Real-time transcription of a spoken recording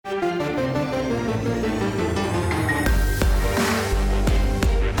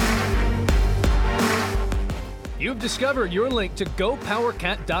discovered your link to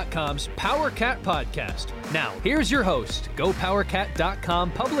GoPowerCat.com's PowerCat podcast. Now, here's your host,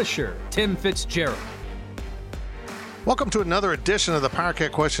 GoPowerCat.com publisher, Tim Fitzgerald. Welcome to another edition of the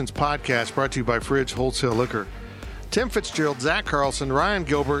PowerCat Questions podcast, brought to you by Fridge Wholesale Liquor. Tim Fitzgerald, Zach Carlson, Ryan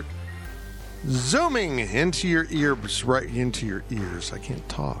Gilbert, zooming into your ears, right into your ears. I can't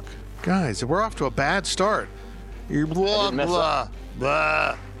talk. Guys, we're off to a bad start. Blah, blah,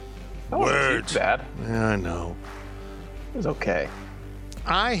 blah. Words. Bad. Yeah, I know. It was okay.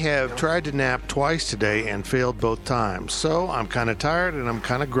 I have tried to nap twice today and failed both times. So I'm kind of tired and I'm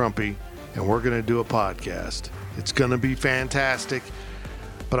kind of grumpy, and we're going to do a podcast. It's going to be fantastic.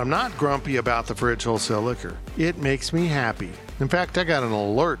 But I'm not grumpy about the Fridge Wholesale Liquor. It makes me happy. In fact, I got an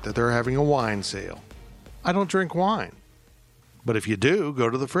alert that they're having a wine sale. I don't drink wine. But if you do, go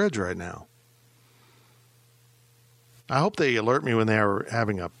to the fridge right now. I hope they alert me when they are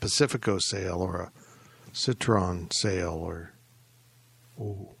having a Pacifico sale or a Citron sale or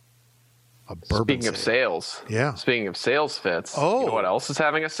a bourbon Speaking of sales. Yeah. Speaking of sales, Fitz. Oh. You know what else is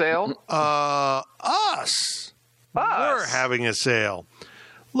having a sale? Us. We're having a sale.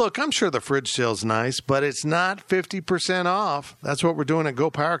 Look, I'm sure the fridge sale's nice, but it's not 50% off. That's what we're doing at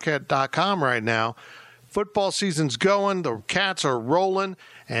GoPowerCat.com right now. Football season's going, the cats are rolling,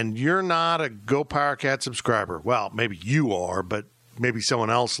 and you're not a GoPowerCat subscriber. Well, maybe you are, but maybe someone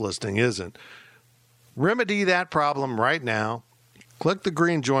else listening isn't. Remedy that problem right now. Click the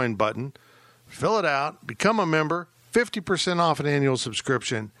green join button, fill it out, become a member, 50% off an annual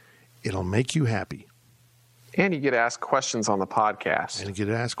subscription. It'll make you happy. And you get to ask questions on the podcast. And you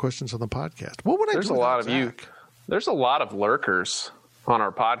get to ask questions on the podcast. What would I There's do a lot of Zach? you. There's a lot of lurkers on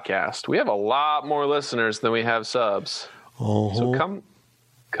our podcast. We have a lot more listeners than we have subs. Oh. So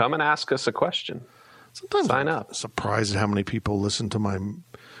come and ask us a question. Sometimes Sign I'm up. surprised at how many people listen to my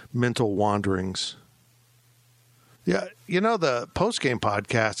mental wanderings. Yeah, you know, the post-game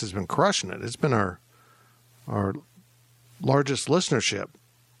podcast has been crushing it. It's been our largest listenership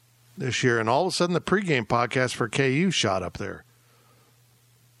this year, and all of a sudden the pregame podcast for KU shot up there.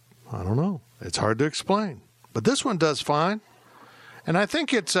 I don't know. It's hard to explain. But this one does fine. And I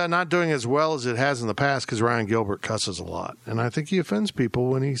think it's not doing as well as it has in the past because Ryan Gilbert cusses a lot. And I think he offends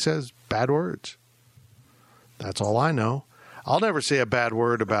people when he says bad words. That's all I know. I'll never say a bad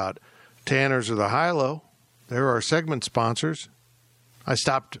word about Tanner's or the Hilo. They're our segment sponsors. I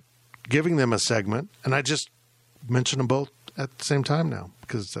stopped giving them a segment, and I just mention them both at the same time now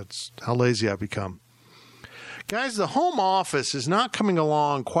because that's how lazy I've become. Guys, the home office is not coming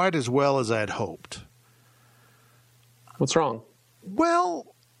along quite as well as I'd hoped. What's wrong?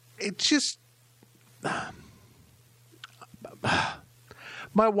 Well, it's just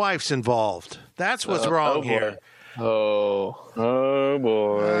my wife's involved. That's what's wrong here. Oh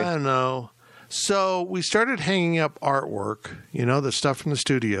boy. I know. So we started hanging up artwork, you know, the stuff from the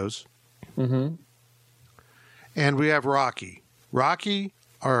studios. Mm-hmm. And we have Rocky. Rocky,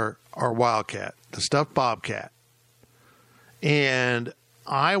 our wildcat, the stuffed bobcat. And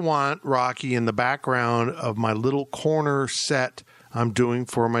I want Rocky in the background of my little corner set I'm doing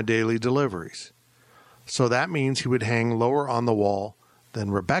for my daily deliveries. So that means he would hang lower on the wall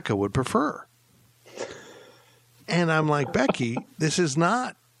than Rebecca would prefer. And I'm like, Becky, this is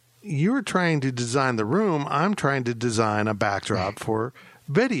not, you're trying to design the room. I'm trying to design a backdrop for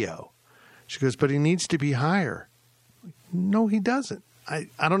video. She goes, but he needs to be higher. No, he doesn't. I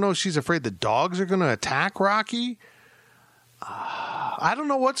don't know if she's afraid the dogs are going to attack Rocky. I don't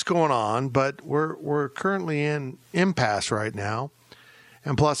know what's going on, but we're currently in impasse right now.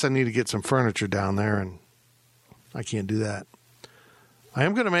 And plus, I need to get some furniture down there, and I can't do that. I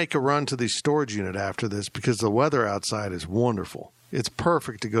am going to make a run to the storage unit after this because the weather outside is wonderful. It's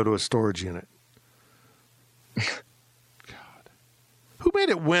perfect to go to a storage unit. God. Who made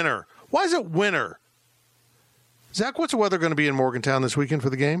it winter? Why is it winter? Zach, what's the weather going to be in Morgantown this weekend for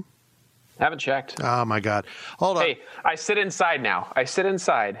the game? Haven't checked. Oh, my God. Hold on. Hey, I sit inside now. I sit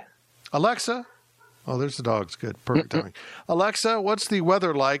inside. Alexa. Oh, there's the dogs. Good. Perfect timing. Alexa, what's the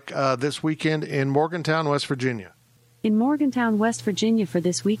weather like this weekend in Morgantown, West Virginia? In Morgantown, West Virginia for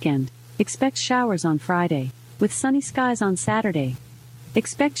this weekend, expect showers on Friday, with sunny skies on Saturday.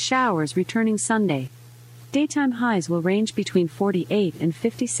 Expect showers returning Sunday. Daytime highs will range between 48 and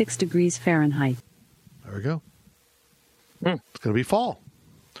 56 degrees Fahrenheit. There we go. It's going to be fall.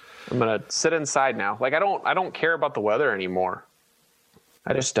 I'm gonna sit inside now. Like I don't care about the weather anymore.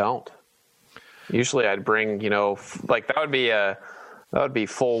 I just don't. Usually I'd bring, like that would be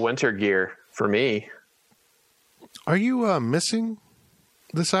full winter gear for me. Are you missing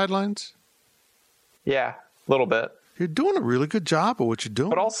the sidelines? Yeah, a little bit. You're doing a really good job of what you're doing.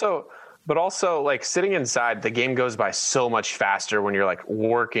 But also But also, like, sitting inside, the game goes by so much faster when you're, like,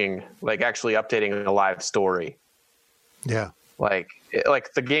 working, like, actually updating a live story. Yeah. Like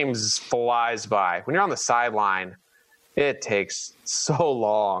the game flies by. When you're on the sideline, it takes so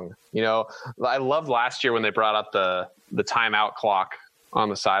long. You know, I loved last year when they brought up the timeout clock on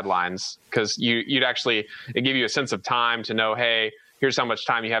the sidelines, because it give you a sense of time to know, hey, here's how much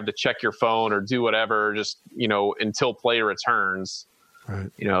time you have to check your phone or do whatever, just, you know, until play returns.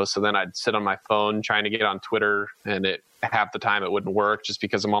 Right. You know, so then I'd sit on my phone trying to get on Twitter, and half the time it wouldn't work just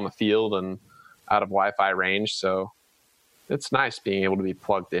because I'm on the field and out of Wi-Fi range. So it's nice being able to be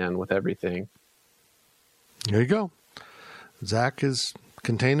plugged in with everything. There you go. Zach is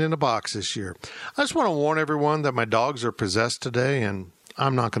contained in a box this year. I just want to warn everyone that my dogs are possessed today, and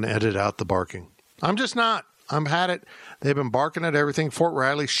I'm not going to edit out the barking. I'm just not. I've had it. They've been barking at everything. Fort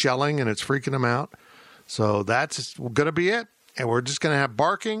Riley's shelling, and it's freaking them out. So that's going to be it. And we're just going to have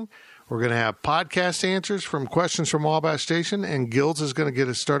barking. We're going to have podcast answers from questions from Wabash Station, and Gills is going to get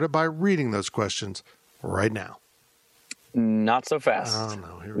us started by reading those questions right now. Not so fast. Oh,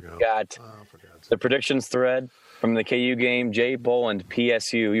 no. Here we go. We got the predictions thread from the KU game. Jay Boland,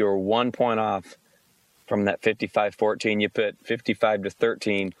 PSU, you were 1 point off from that 55-14. You put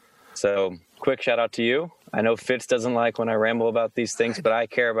 55-13. So quick shout out to you. I know Fitz doesn't like when I ramble about these things, but I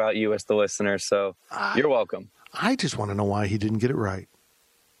care about you as the listener. So you're welcome. I just want to know why he didn't get it right.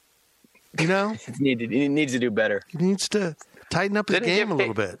 You know? He needs to do better. He needs to tighten up his game a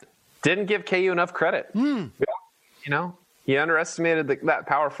little bit. Didn't give KU enough credit. You know, he underestimated that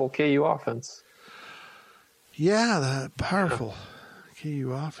powerful KU offense. Yeah, that powerful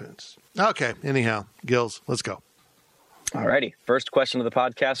KU offense. Okay, anyhow, Gills, let's go. All righty. First question of the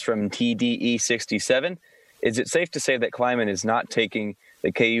podcast from TDE67. Is it safe to say that Kleiman is not taking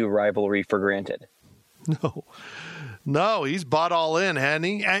the KU rivalry for granted? No, he's bought all in, hadn't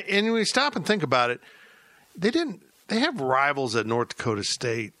he? And when we stop and think about it, they have rivals at North Dakota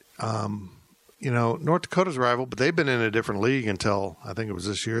State. You know, North Dakota's a rival, but they've been in a different league until I think it was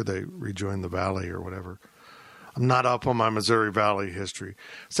this year they rejoined the Valley or whatever. I'm not up on my Missouri Valley history.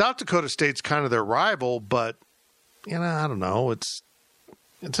 South Dakota State's kind of their rival, but, you know, I don't know. It's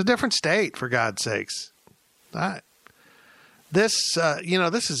a different state, for God's sakes. This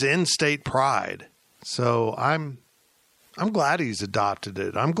is in-state pride. So I'm glad he's adopted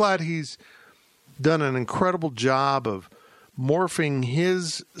it. I'm glad he's done an incredible job of morphing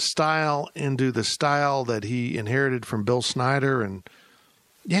his style into the style that he inherited from Bill Snyder. And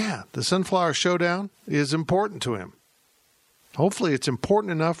yeah, the Sunflower Showdown is important to him. Hopefully it's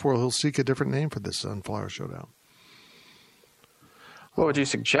important enough where he'll seek a different name for this Sunflower Showdown. What would you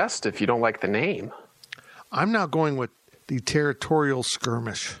suggest if you don't like the name? I'm now going with the Territorial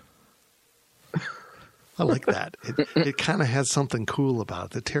Skirmish. I like that. It kind of has something cool about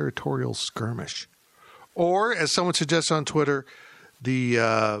it, the Territorial Skirmish. Or, as someone suggests on Twitter,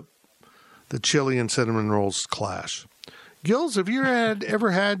 the chili and cinnamon rolls clash. Gills, have you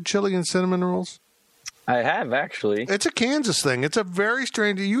ever had chili and cinnamon rolls? I have, actually. It's a Kansas thing. It's a very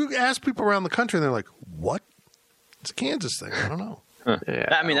strange. You ask people around the country, and they're like, what? It's a Kansas thing. I don't know. Huh.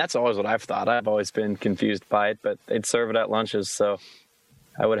 Yeah. I mean, that's always what I've thought. I've always been confused by it, but they'd serve it at lunches, so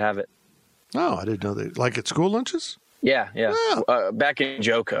I would have it. Oh, I didn't know that. Like at school lunches? Yeah. Back in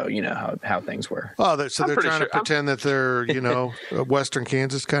Joko, you know how things were. Oh, so they're trying to pretend that they're, Western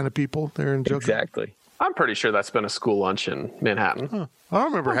Kansas kind of people there in Joko? Exactly. I'm pretty sure that's been a school lunch in Manhattan. Huh. I don't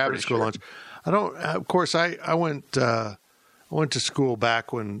remember having school lunch. I don't. Of course, I went to school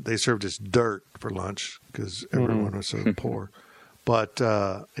back when they served us dirt for lunch because everyone was so poor. But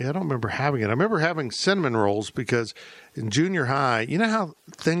I don't remember having it. I remember having cinnamon rolls because in junior high, you know how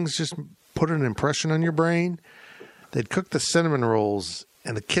things just put an impression on your brain? They'd cook the cinnamon rolls,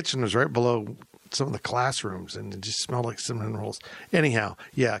 and the kitchen was right below some of the classrooms, and it just smelled like cinnamon rolls. Anyhow,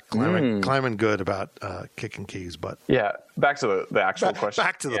 yeah, climbing good about kicking keys, but yeah. Back to the actual question.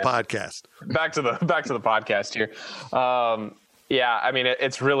 Back to the podcast. Back to the podcast here. Yeah, I mean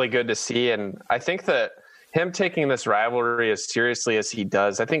it's really good to see, and I think that him taking this rivalry as seriously as he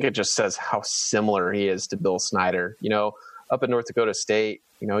does, I think it just says how similar he is to Bill Snyder. You know, up in North Dakota State,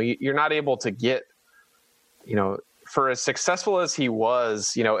 you're not able to get, for as successful as he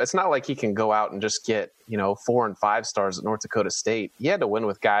was, it's not like he can go out and just get, 4 and 5 stars at North Dakota State. He had to win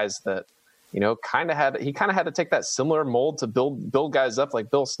with guys that, he kind of had to take that similar mold to build guys up like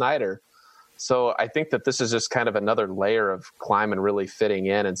Bill Snyder. So I think that this is just kind of another layer of Kleiman really fitting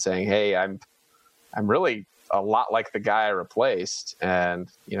in and saying, hey, I'm really a lot like the guy I replaced. And,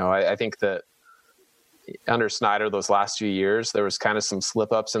 I think that under Snyder, those last few years, there was kind of some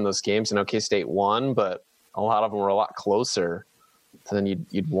slip ups in those games. K-State won, but a lot of them were a lot closer. than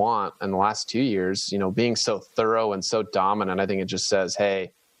you'd want in the last 2 years. Being so thorough and so dominant, I think it just says,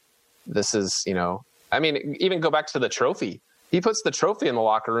 hey, this is, I mean, even go back to the trophy. He puts the trophy in the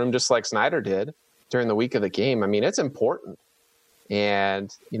locker room just like Snyder did during the week of the game. I mean, it's important. And,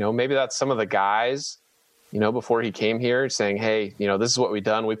 maybe that's some of the guys, before he came here saying, hey, this is what we've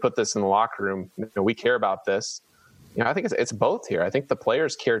done. We put this in the locker room. We care about this. I think it's both here. I think the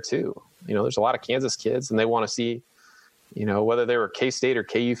players care too. There's a lot of Kansas kids and they want to see, whether they were K-State or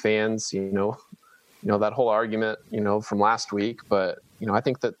KU fans, that whole argument, from last week. But, I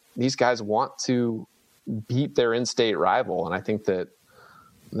think that these guys want to beat their in-state rival. And I think that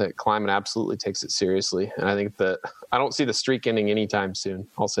Klieman absolutely takes it seriously. And I think that I don't see the streak ending anytime soon.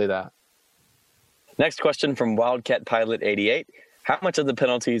 I'll say that. Next question from Wildcat Pilot 88. How much of the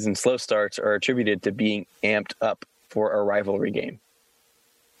penalties and slow starts are attributed to being amped up for a rivalry game?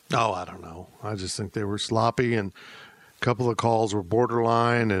 Oh, I don't know. I just think they were sloppy, and a couple of calls were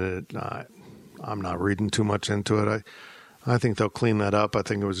borderline, and I'm not reading too much into it. I think they'll clean that up. I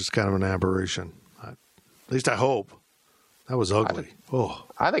think it was just kind of an aberration. At least I hope. That was ugly.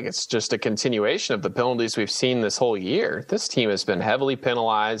 I think it's just a continuation of the penalties we've seen this whole year. This team has been heavily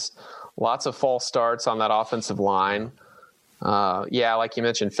penalized, lots of false starts on that offensive line. Like you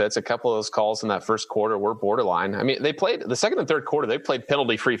mentioned, Fitz, a couple of those calls in that first quarter were borderline. I mean, they played the second and third quarter, they played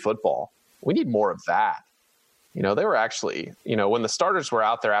penalty-free football. We need more of that. They were actually, when the starters were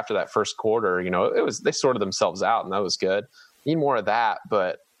out there after that first quarter, they sorted themselves out, and that was good. Need more of that.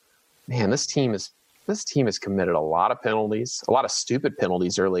 But man, this team has committed a lot of penalties, a lot of stupid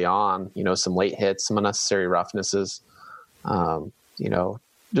penalties early on, some late hits, some unnecessary roughnesses,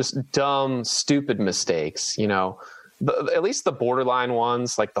 just dumb, stupid mistakes, at least the borderline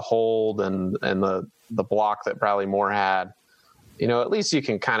ones, like the hold and the block that Bradley Moore had, at least you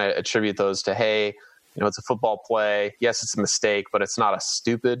can kind of attribute those to, hey, it's a football play. Yes, it's a mistake, but it's not a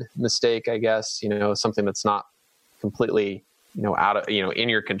stupid mistake, I guess, something that's not completely, out of, in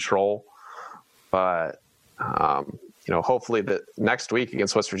your control. But, hopefully the next week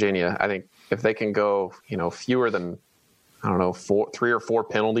against West Virginia, I think if they can go, fewer than, 3 or 4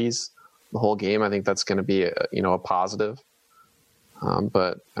 penalties the whole game, I think that's going to be a positive.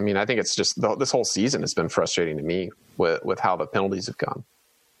 But I mean, I think it's just this whole season has been frustrating to me with how the penalties have gone.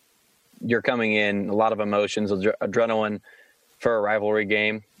 You're coming in, a lot of emotions, adrenaline for a rivalry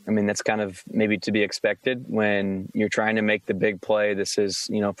game. I mean, that's kind of maybe to be expected when you're trying to make the big play. This is,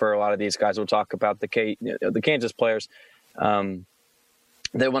 for a lot of these guys, we'll talk about the Kansas players.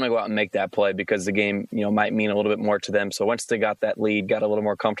 They want to go out and make that play because the game, might mean a little bit more to them. So once they got that lead, got a little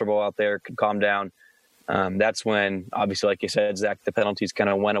more comfortable out there, could calm down. That's when, obviously, like you said, Zach, the penalties kind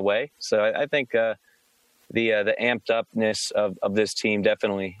of went away. So I think the amped upness of this team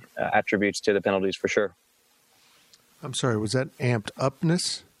definitely attributes to the penalties for sure. I'm sorry, was that amped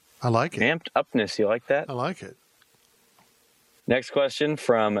upness? I like it. Amped upness, you like that? I like it. Next question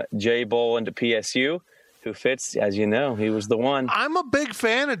from Jay Boland to PSU, who Fitz, as you know, he was the one. I'm a big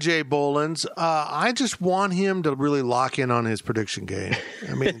fan of Jay Boland's. I just want him to really lock in on his prediction game.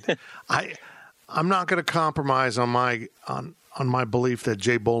 I mean, I'm not going to compromise on my belief that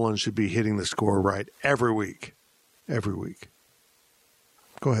Jay Boland should be hitting the score right every week. Every week.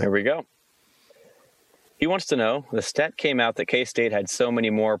 Go ahead. There we go. He wants to know, the stat came out that K-State had so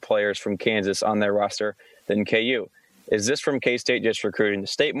many more players from Kansas on their roster than KU. Is this from K-State just recruiting the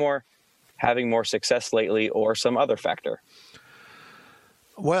state more, having more success lately, or some other factor?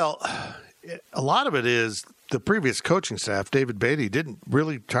 Well, a lot of it is the previous coaching staff. David Beatty didn't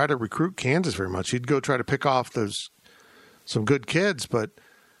really try to recruit Kansas very much. He'd go try to pick off some good kids. But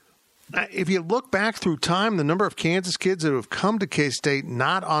if you look back through time, the number of Kansas kids that have come to K-State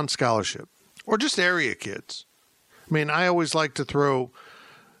not on scholarship or just area kids. I mean, I always like to throw,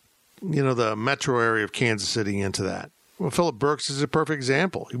 the metro area of Kansas City into that. Well, Phillip Brooks is a perfect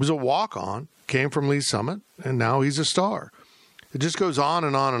example. He was a walk-on, came from Lee Summit, and now he's a star. It just goes on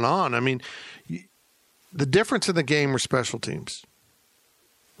and on and on. I mean, the difference in the game were special teams.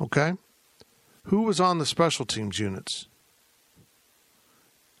 Okay? Who was on the special teams units?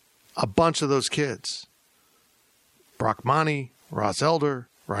 A bunch of those kids. Brock Monty, Ross Elder,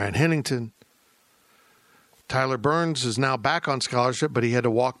 Ryan Hennington. Tyler Burns is now back on scholarship, but he had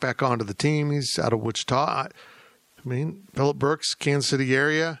to walk back onto the team. He's out of Wichita. I mean, Phillip Brooks, Kansas City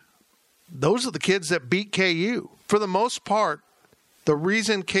area. Those are the kids that beat KU. For the most part, the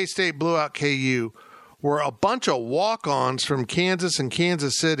reason K-State blew out KU were a bunch of walk-ons from Kansas and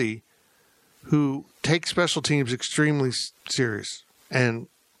Kansas City who take special teams extremely serious. And,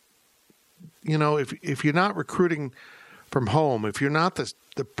 if you're not recruiting from home, if you're not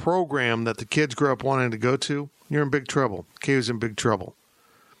the program that the kids grew up wanting to go to, you're in big trouble. KU's in big trouble.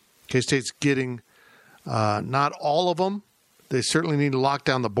 K-State's getting not all of them. They certainly need to lock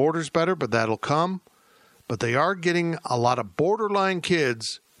down the borders better, but that'll come. But they are getting a lot of borderline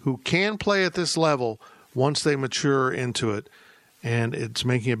kids who can play at this level once they mature into it. And it's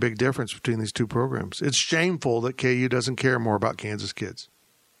making a big difference between these two programs. It's shameful that KU doesn't care more about Kansas kids.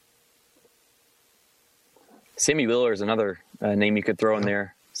 Sammy Wheeler is another name you could throw in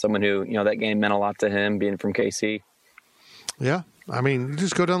there. Someone who, that game meant a lot to him, being from KC. Yeah. I mean, you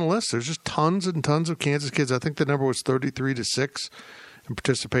just go down the list. There's just tons and tons of Kansas kids. I think the number was 33-6 in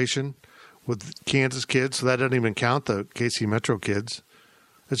participation with Kansas kids. So that doesn't even count the KC Metro kids.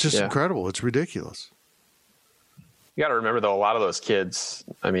 It's just incredible. It's ridiculous. You got to remember, though, a lot of those kids,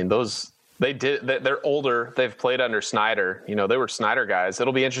 I mean, they're older. They've played under Snyder. They were Snyder guys.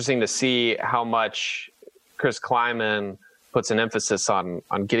 It'll be interesting to see how much Chris Kleiman puts an emphasis on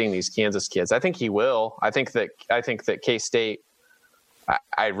getting these Kansas kids. I think he will. I think that K-State,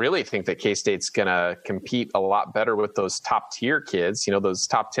 I really think that K-State's going to compete a lot better with those top tier kids, those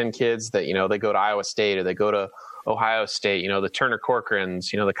top 10 kids that, they go to Iowa State or they go to Ohio State, the Turner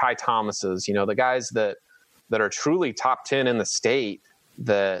Corcorans, the Kai Thomases, the guys that are truly top 10 in the state,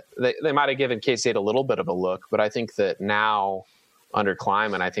 that they might have given K-State a little bit of a look, but I think that now under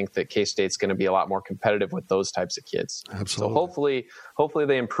Kleiman, I think that K-State's going to be a lot more competitive with those types of kids. Absolutely. So hopefully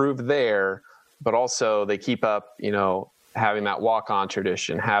they improve there, but also they keep up, having that walk-on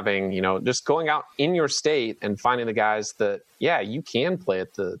tradition, having, just going out in your state and finding the guys that, you can play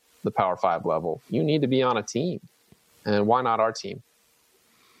at the Power 5 level. You need to be on a team. And why not our team?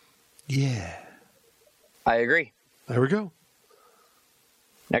 Yeah. I agree. There we go.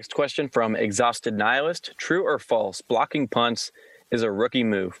 Next question from Exhausted Nihilist. True or false, blocking punts is a rookie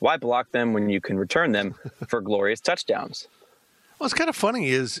move? Why block them when you can return them for glorious touchdowns? Well, it's kind of funny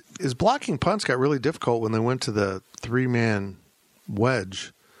is blocking punts got really difficult when they went to the 3-man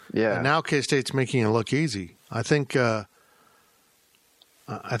wedge. Yeah. And now K-State's making it look easy. I think they've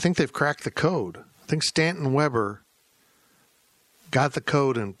cracked the code. I think Stanton Weber got the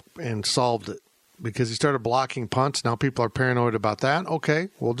code and solved it because he started blocking punts. Now people are paranoid about that. Okay,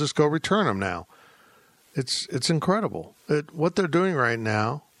 we'll just go return them now. It's incredible. What they're doing right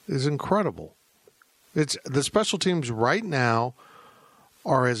now is incredible. It's the special teams right now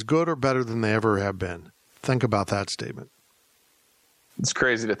are as good or better than they ever have been. Think about that statement. It's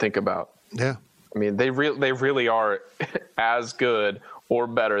crazy to think about. Yeah. I mean, they really are as good or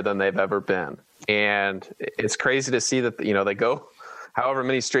better than they've ever been. And it's crazy to see that, they go however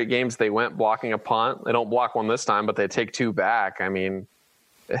many straight games they went blocking a punt. They don't block one this time, but they take 2 back. I mean,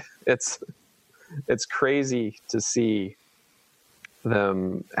 it's crazy to see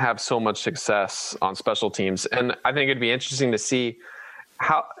them have so much success on special teams. And I think it'd be interesting to see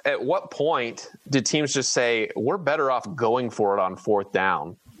at what point did teams just say, we're better off going for it on 4th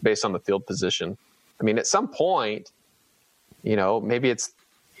down based on the field position. I mean, at some point, maybe it's,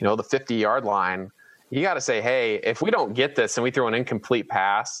 the 50-yard line. You got to say, hey, if we don't get this and we throw an incomplete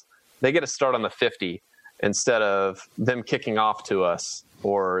pass, they get to start on the 50 instead of them kicking off to us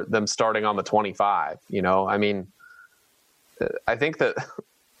or them starting on the 25. I mean, I think that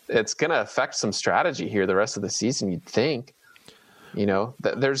it's going to affect some strategy here the rest of the season, you'd think. There's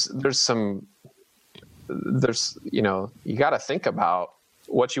you got to think about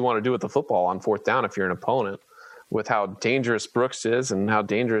what you want to do with the football on 4th down if you're an opponent, with how dangerous Brooks is and how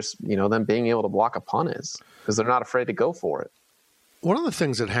dangerous, them being able to block a punt is, because they're not afraid to go for it. One of the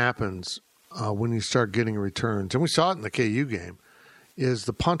things that happens when you start getting returns, and we saw it in the KU game, is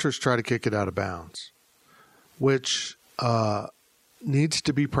the punters try to kick it out of bounds, which needs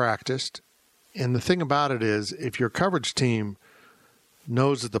to be practiced. And the thing about it is, if your coverage team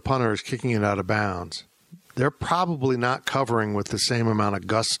knows that the punter is kicking it out of bounds, they're probably not covering with the same amount of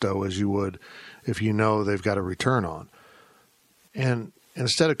gusto as you would if they've got a return on. And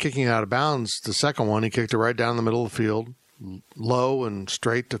instead of kicking it out of bounds, the second one, he kicked it right down the middle of the field, low and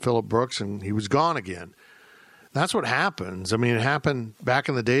straight to Phillip Brooks, and he was gone again. That's what happens. I mean, it happened back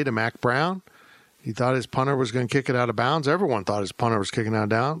in the day to Mac Brown. He thought his punter was going to kick it out of bounds. Everyone thought his punter was kicking it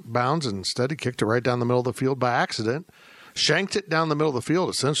out of bounds, and instead he kicked it right down the middle of the field by accident, shanked it down the middle of the field,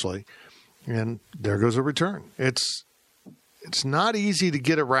 essentially, and there goes a return. It's not easy to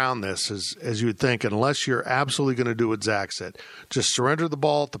get around this, as you would think, unless you're absolutely going to do what Zach said. Just surrender the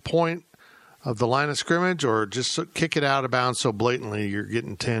ball at the point of the line of scrimmage, or just kick it out of bounds so blatantly you're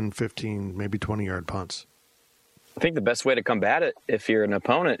getting 10, 15, maybe 20-yard punts. I think the best way to combat it, if you're an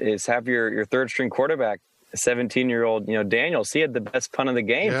opponent, is have your third-string quarterback, a 17-year-old, Daniels. He had the best punt of the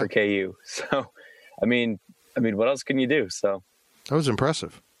game for KU. So, I mean, what else can you do? So, That was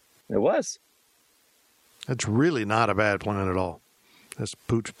impressive. It was. That's really not a bad plan at all. Just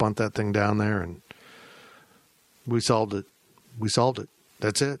pooch punt that thing down there, and we solved it. We solved it.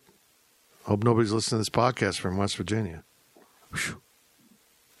 That's it. Hope nobody's listening to this podcast from West Virginia. Whew.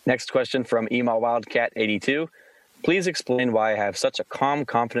 Next question from Email Wildcat 82. Please explain why I have such a calm,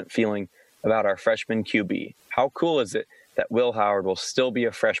 confident feeling about our freshman QB. How cool is it that Will Howard will still be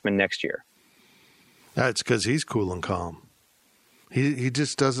a freshman next year? That's because he's cool and calm. He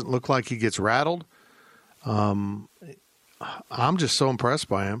just doesn't look like he gets rattled. I'm just so impressed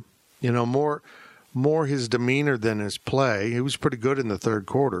by him. You know, more his demeanor than his play. He was pretty good in the third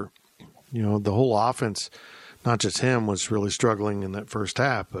quarter. You know, the whole offense, not just him, was really struggling in that first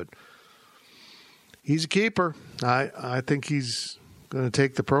half. But he's a keeper. I think he's going to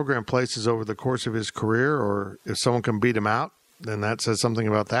take the program places over the course of his career, or if someone can beat him out, then that says something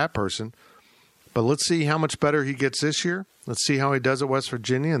about that person. But let's see how much better he gets this year. Let's see how he does at West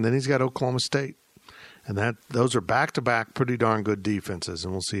Virginia, and then he's got Oklahoma State. And those are back-to-back pretty darn good defenses,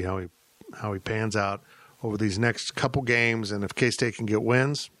 and we'll see how he pans out over these next couple games. And if K-State can get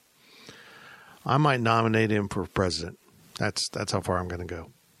wins, I might nominate him for president. That's how far I'm going to go.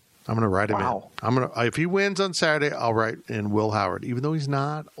 I'm going to write him in. If he wins on Saturday, I'll write in Will Howard, even though he's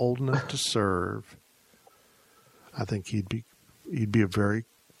not old enough to serve. I think he'd be a very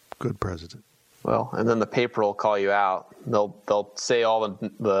good president. Well, and then the paper will call you out. They'll say all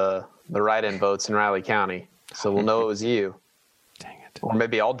the write-in votes in Riley County, so we'll know it was you. Dang it! Or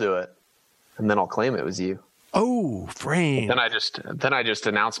maybe I'll do it, and then I'll claim it was you. Oh, frame. Then I just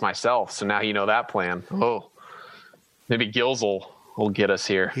announce myself. So now you know that plan. Oh, maybe Gills will get us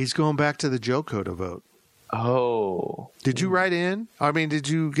here. He's going back to the Joko to vote. Oh, did you write in? I mean, did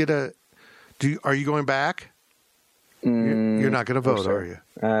you get a? Are you going back? You're not going to vote, are you?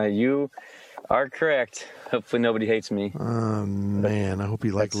 You are correct. Hopefully nobody hates me. Oh, man. I hope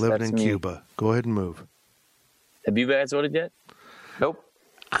you like living in Cuba. Go ahead and move. Have you guys voted yet? Nope.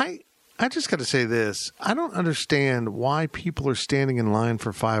 I just got to say this. I don't understand why people are standing in line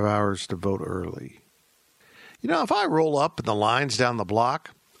for 5 hours to vote early. You know, if I roll up and the line's down the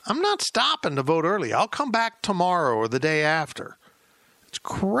block, I'm not stopping to vote early. I'll come back tomorrow or the day after. It's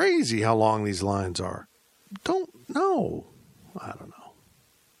crazy how long these lines are. Don't know. I don't know.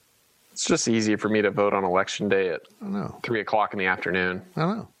 It's just easier for me to vote on election day at 3 o'clock in the afternoon. I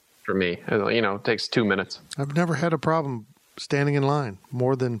know. For me, you know, it takes 2 minutes. I've never had a problem standing in line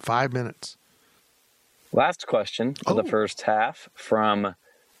more than 5 minutes. Last question for the first half from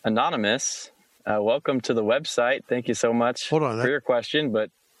Anonymous. Welcome to the website. Thank you so much for your question, but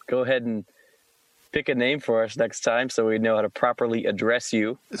go ahead and pick a name for us next time so we know how to properly address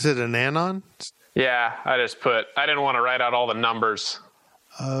you. Is it an anon? Yeah, I didn't want to write out all the numbers.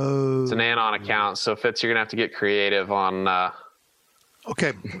 Oh. It's an anon account, so Fitz, you're going to have to get creative on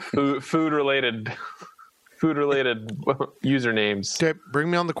food related usernames. Okay,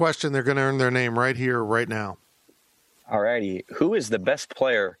 bring me on the question. They're going to earn their name right here, right now. All righty. Who is the best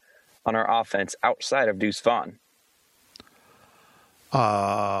player on our offense outside of Deuce Vaughn?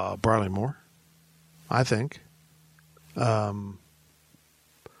 Briley Moore, I think. I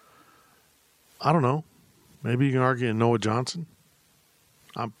don't know. Maybe you can argue Noah Johnson.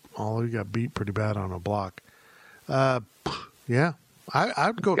 Although he got beat pretty bad on a block. Yeah.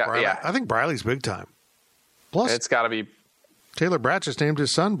 I'd go with Briley. Yeah. I think Briley's big time. Plus, it's got to be. Taylor Bratt just named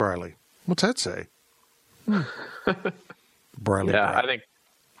his son Briley. What's that say? Briley. Yeah, Briley.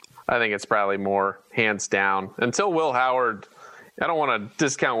 I think it's Briley Moore, hands down. Until Will Howard, I don't want to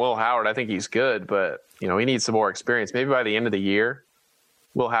discount Will Howard. I think he's good, but he needs some more experience. Maybe by the end of the year,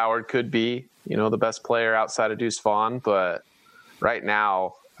 Will Howard could be, the best player outside of Deuce Vaughn. But right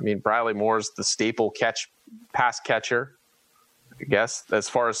now, Briley Moore's the staple pass catcher, I guess, as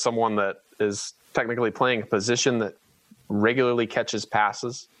far as someone that is technically playing a position that regularly catches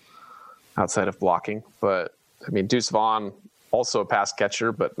passes outside of blocking. But Deuce Vaughn, also a pass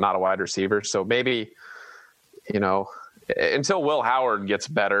catcher, but not a wide receiver. So maybe, until Will Howard gets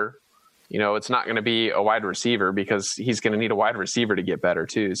better, it's not going to be a wide receiver because he's going to need a wide receiver to get better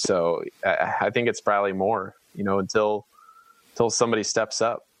too. So I think it's Briley Moore, until somebody steps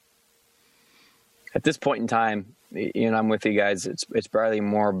up. At this point in time, I'm with you guys. It's Briley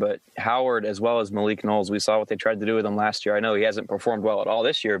Moore, but Howard as well as Malik Knowles. We saw what they tried to do with him last year. I know he hasn't performed well at all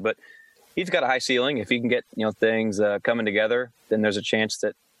this year, but he's got a high ceiling. If he can get things coming together, then there's a chance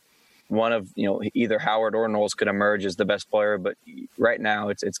that one of either Howard or Knowles could emerge as the best player. But right now,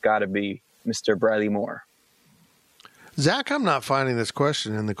 it's got to be Mr. Briley Moore. Zach, I'm not finding this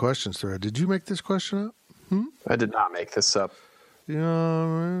question in the questions thread. Did you make this question up? I did not make this up. Halfway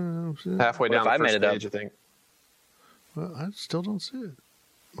down the first page, I think. Well, I still don't see it.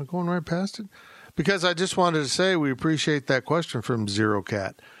 Am I going right past it? Because I just wanted to say we appreciate that question from Zero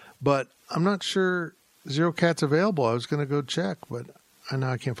Cat, but I'm not sure Zero Cat's available. I was going to go check, but I know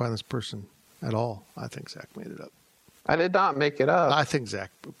I can't find this person at all. I think Zach made it up. I did not make it up. I think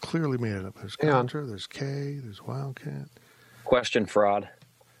Zach clearly made it up. There's Contra, there's K, there's Wildcat. Question fraud.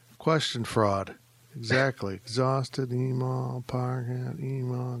 Question fraud. Exactly. Exhausted, emo, power cat,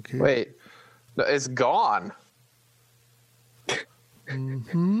 emo, kid. Wait, no, it's gone.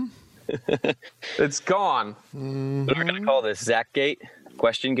 Mm-hmm. It's gone. Mm-hmm. What are we going to call this? Zach Gate?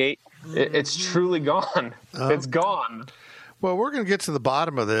 Question Gate? It's truly gone. It's gone. Well, we're going to get to the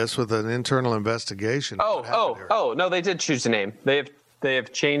bottom of this with an internal investigation. Oh, no, they did choose a name. They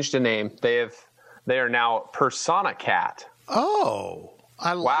have changed a name. They are now Persona Cat. Oh,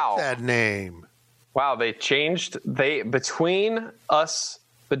 I like that name. Wow, they changed. Between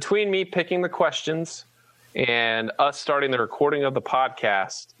me picking the questions and us starting the recording of the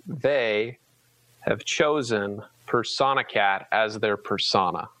podcast, they have chosen Persona Cat as their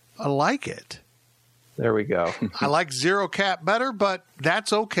persona. I like it. There we go. I like Zero Cat better, but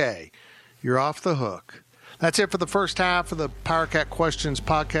that's okay. You're off the hook. That's it for the first half of the Power Cat Questions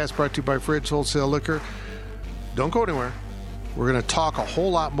podcast brought to you by Fridge Wholesale Liquor. Don't go anywhere. We're going to talk a whole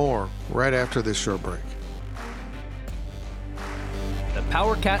lot more right after this short break. The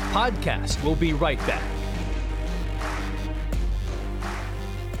Power Cat Podcast will be right back.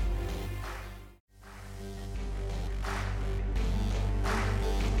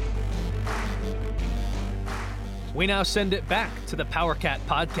 We now send it back to the Power Cat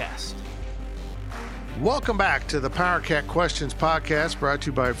Podcast. Welcome back to the Power Cat Questions podcast brought to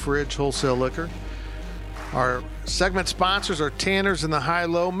you by Fridge Wholesale Liquor. Our segment sponsors are Tanner's and the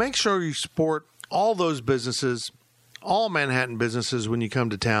High-Low. Make sure you support all those businesses, all Manhattan businesses when you come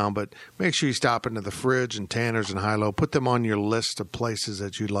to town, but make sure you stop into the Fridge and Tanner's and High-Low. Put them on your list of places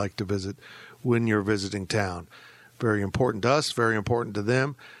that you'd like to visit when you're visiting town. Very important to us, very important to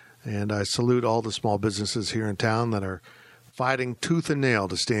them. And I salute all the small businesses here in town that are fighting tooth and nail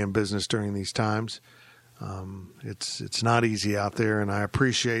to stay in business during these times. It's not easy out there, and I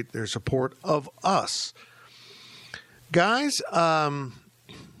appreciate their support of us. Guys, I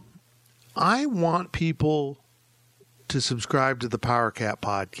want people to subscribe to the Power Cat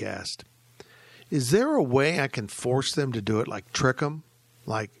podcast. Is there a way I can force them to do it, like trick them?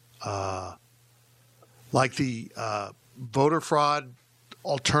 Like the voter fraud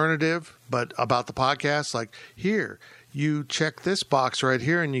alternative, but about the podcast? Like, here, you check this box right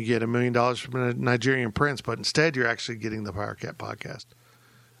here and you get $1 million from a Nigerian prince, but instead you're actually getting the Power Cat podcast.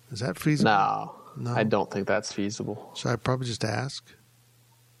 Is that feasible? No, I don't think that's feasible. So I'd probably just ask?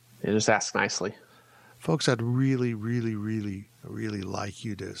 Yeah, just ask nicely. Folks, I'd really, really, really, really like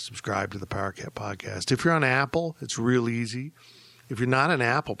you to subscribe to the Power Cat podcast. If you're on Apple, it's real easy. If you're not an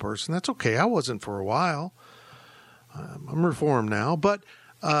Apple person, that's okay. I wasn't for a while. I'm reformed now, but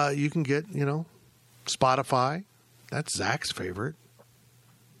you can get, Spotify. That's Zach's favorite.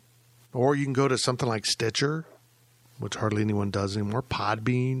 Or you can go to something like Stitcher, which hardly anyone does anymore.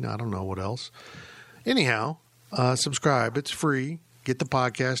 Podbean. I don't know what else. Anyhow, subscribe. It's free. Get the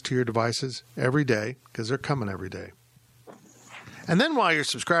podcast to your devices every day because they're coming every day. And then while you're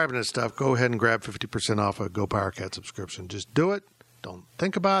subscribing to stuff, go ahead and grab 50% off a Go Power Cat subscription. Just do it. Don't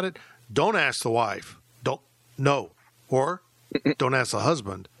think about it. Don't ask the wife. No. Or don't ask the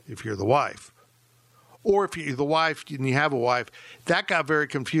husband if you're the wife. Or if you're the wife and you have a wife. That got very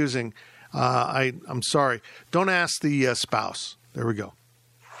confusing. I'm sorry. Don't ask the spouse. There we go.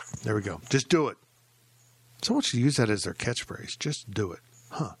 Just do it. Someone should use that as their catchphrase. Just do it.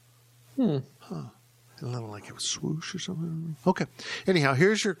 Huh. A little like it was swoosh or something. Okay. Anyhow,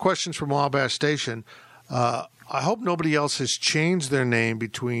 here's your questions from Wabash Station. I hope nobody else has changed their name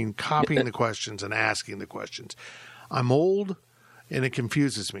between copying the questions and asking the questions. I'm old, and it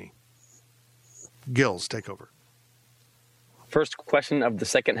confuses me. Gills, take over. First question of the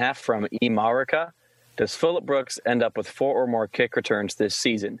second half from E. Marika. Does Phillip Brooks end up with 4 or more kick returns this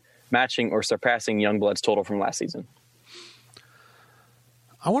season, matching or surpassing Youngblood's total from last season?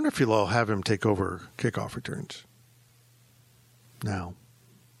 I wonder if you'll have him take over kickoff returns. Now,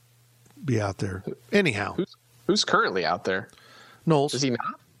 be out there. Anyhow. Who's currently out there? Knowles. Is he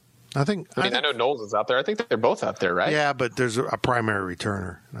not? I know Knowles is out there. I think they're both out there, right? Yeah, but there's a primary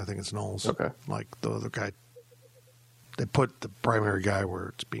returner, and I think it's Knowles. Okay. Like the other guy. They put the primary guy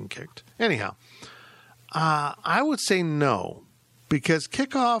where it's being kicked. Anyhow, I would say no, because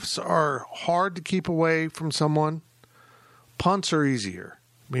kickoffs are hard to keep away from someone. Punts are easier.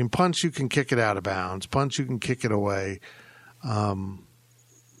 I mean, punts, you can kick it out of bounds. Punts, you can kick it away. I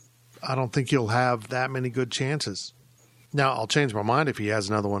don't think you'll have that many good chances. Now, I'll change my mind if he has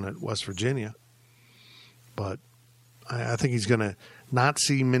another one at West Virginia. But I think he's going to not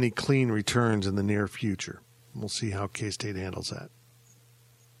see many clean returns in the near future. We'll see how K-State handles that.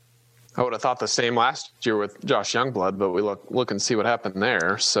 I would have thought the same last year with Josh Youngblood, but we look and see what happened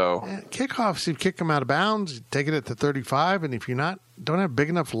there. So kickoffs, you kick them out of bounds, you take it at the 35, and if you don't have a big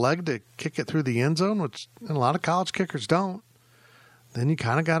enough leg to kick it through the end zone, which a lot of college kickers don't, then you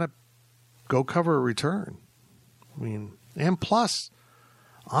kind of got to go cover a return. I mean, and plus,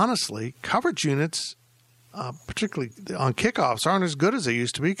 honestly, coverage units, particularly on kickoffs, aren't as good as they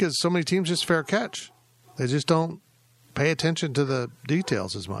used to be because so many teams just fair catch. They just don't pay attention to the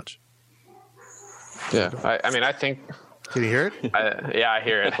details as much. Yeah, I think. Can you hear it? Yeah, I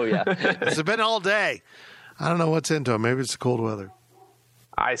hear it. Oh, yeah. It's been all day. I don't know what's into him. Maybe it's the cold weather.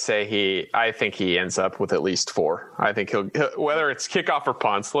 I think he ends up with at least 4. I think he'll whether it's kickoff or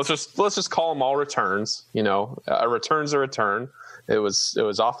punts. Let's just call them all returns. You know, a return's a return. It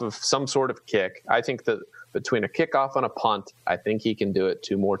was off of some sort of kick. I think that between a kickoff and a punt, I think he can do it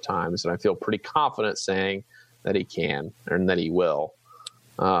 2 more times, and I feel pretty confident saying that he can and that he will.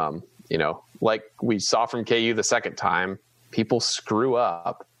 You know, like we saw from KU the second time, people screw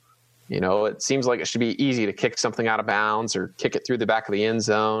up. You know, it seems like it should be easy to kick something out of bounds or kick it through the back of the end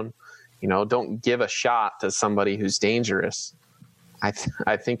zone. You know, don't give a shot to somebody who's dangerous. I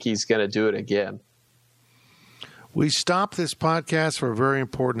think he's going to do it again. We stopped this podcast for a very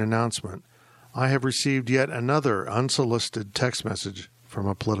important announcement. I have received yet another unsolicited text message from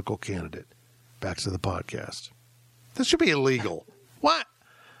a political candidate. Back to the podcast. This should be illegal. What?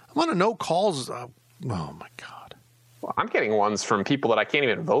 I want to know calls. Oh, my God. Well, I'm getting ones from people that I can't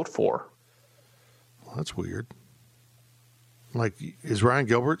even vote for. Well, that's weird. Like, is Ryan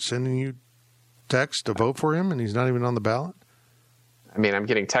Gilbert sending you text to vote for him and he's not even on the ballot? I mean, I'm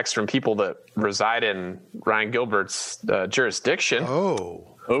getting texts from people that reside in Ryan Gilbert's jurisdiction.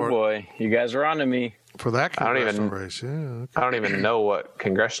 Oh, boy. You guys are on to me. For that congressional race, yeah. Okay. I don't even know what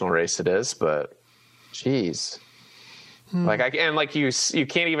congressional race it is, but geez. Like you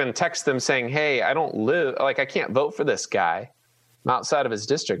can't even text them saying, "Hey, I can't vote for this guy. I'm outside of his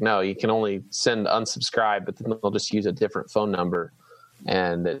district." No, you can only send unsubscribe, but then they'll just use a different phone number,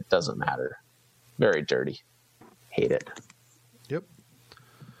 and it doesn't matter. Very dirty. Hate it. Yep.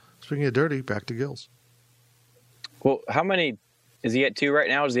 Speaking of dirty, back to Gills. Well, how many is he at 2 right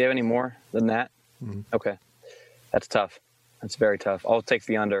now? Does he have any more than that? Mm-hmm. Okay, that's tough. That's very tough. I'll take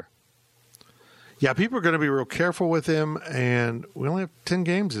the under. Yeah, people are going to be real careful with him, and we only have 10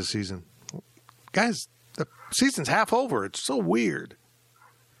 games this season. Guys, the season's half over. It's so weird.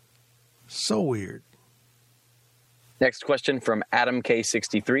 So weird. Next question from Adam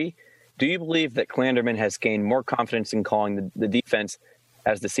K63. Do you believe that Klanderman has gained more confidence in calling the defense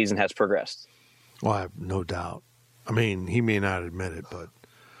as the season has progressed? Well, I have no doubt. I mean, he may not admit it, but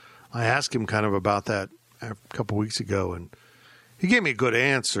I asked him kind of about that a couple weeks ago, and he gave me a good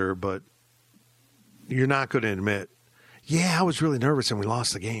answer, but you're not going to admit, yeah, I was really nervous and we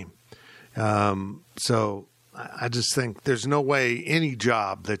lost the game. So I just think there's no way any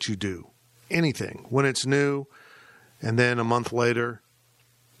job that you do, anything, when it's new and then a month later,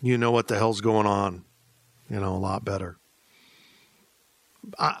 you know what the hell's going on, a lot better.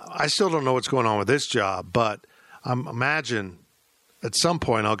 I still don't know what's going on with this job, but I imagine at some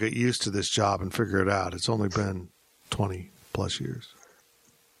point I'll get used to this job and figure it out. It's only been 20 plus years.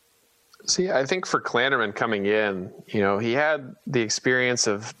 See, I think for Klanderman coming in, he had the experience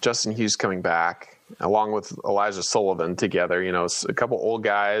of Justin Hughes coming back along with Elijah Sullivan together, a couple old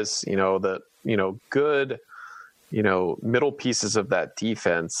guys, that, good, middle pieces of that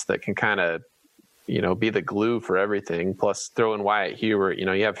defense that can kind of, be the glue for everything. Plus throw in Wyatt Hubert,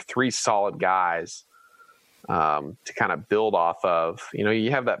 you have 3 solid guys to kind of build off of. You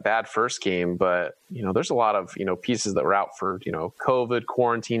have that bad first game, but, there's a lot of, pieces that were out for, COVID,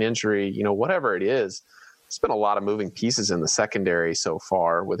 quarantine, injury, whatever it is. It's been a lot of moving pieces in the secondary so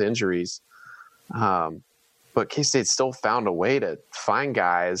far with injuries. But K-State still found a way to find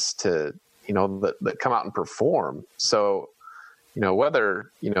guys to, that come out and perform. So,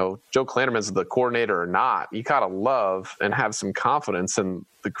 whether, Joe Klanderman's the coordinator or not, you got to love and have some confidence in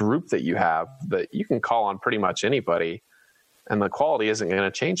the group that you have, that you can call on pretty much anybody and the quality isn't going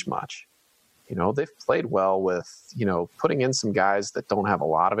to change much. They've played well with, putting in some guys that don't have a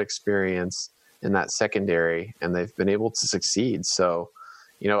lot of experience in that secondary, and they've been able to succeed. So,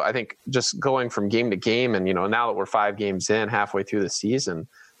 I think just going from game to game and, now that we're 5 games in halfway through the season,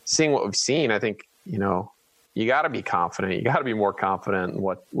 seeing what we've seen, I think, you got to be confident. You got to be more confident in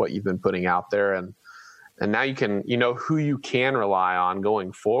what you've been putting out there. And now you can, who you can rely on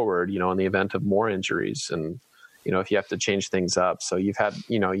going forward, in the event of more injuries. And, if you have to change things up. So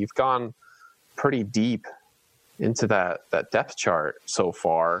you've gone pretty deep into that depth chart so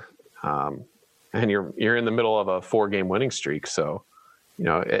far. And you're in the middle of a 4-game winning streak. So,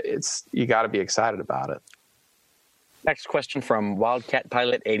 you got to be excited about it. Next question from Wildcat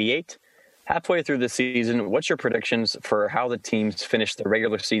Pilot 88. Halfway through the season, what's your predictions for how the teams finish the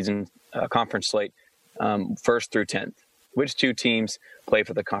regular season conference slate 1st through 10th? Which 2 teams play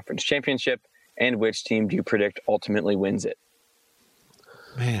for the conference championship, and which team do you predict ultimately wins it?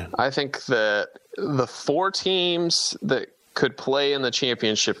 Man, I think that the 4 teams that could play in the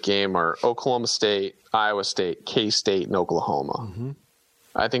championship game are Oklahoma State, Iowa State, K-State, and Oklahoma. Mm-hmm.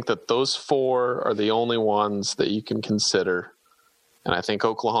 I think that those 4 are the only ones that you can consider. And I think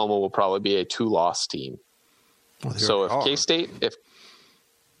Oklahoma will probably be a 2-loss team. Well, so if K-State,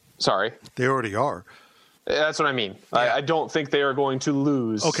 they already are. That's what I mean. Yeah. I don't think they are going to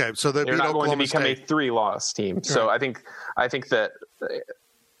lose. Okay, so they're not Oklahoma going to become State. a 3-loss team. Right. So I think that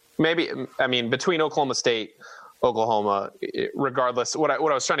between Oklahoma State, Oklahoma, regardless, what I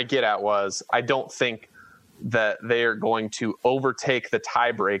was trying to get at was I don't think that they are going to overtake the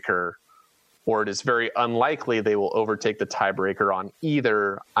tiebreaker, or it is very unlikely they will overtake the tiebreaker on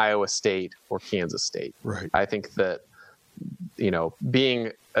either Iowa State or Kansas State. Right. I think that,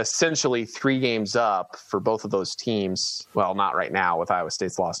 being essentially 3 games up for both of those teams, well, not right now with Iowa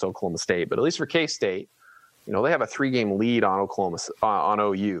State's lost to Oklahoma State, but at least for K-State, they have a 3-game lead on on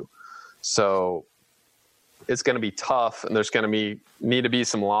OU. So it's going to be tough, and there's going to need to be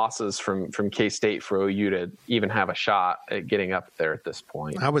some losses from K-State for OU to even have a shot at getting up there at this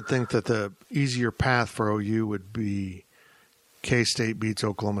point. I would think that the easier path for OU would be K-State beats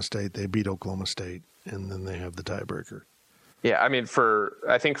Oklahoma State, they beat Oklahoma State, and then they have the tiebreaker. Yeah, I mean, for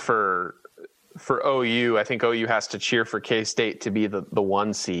OU, I think OU has to cheer for K-State to be the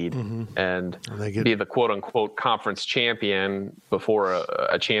 1 seed and be the quote-unquote conference champion before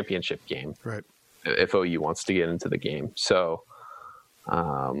a championship game. Right. If OU wants to get into the game. So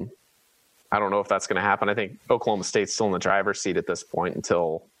I don't know if that's going to happen. I think Oklahoma State's still in the driver's seat at this point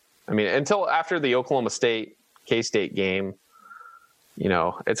until after the Oklahoma State K-State game.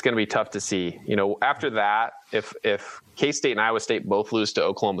 It's going to be tough to see. After that, if K-State and Iowa State both lose to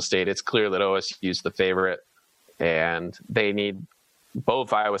Oklahoma State, it's clear that OSU's the favorite, and they need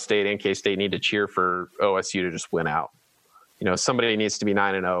both Iowa State and K-State need to cheer for OSU to just win out. Somebody needs to be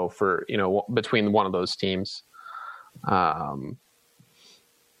 9-0 for, between one of those teams. But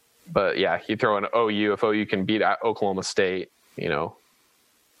yeah, you throw in OU, if OU can beat Oklahoma State,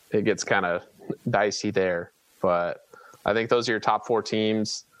 it gets kind of dicey there. But I think those are your top 4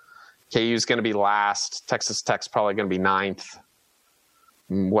 teams. KU is going to be last. Texas Tech's probably going to be 9th.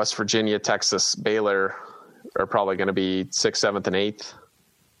 West Virginia, Texas, Baylor are probably going to be 6th, 7th, and 8th.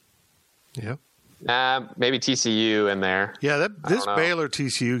 Yep. Maybe TCU in there. Yeah, this Baylor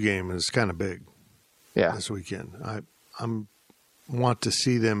TCU game is kind of big. Yeah, this weekend. I want to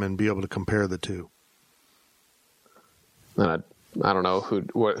see them and be able to compare the 2. And I don't know who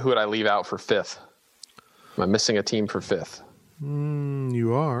would I leave out for 5th. Am I missing a team for 5th?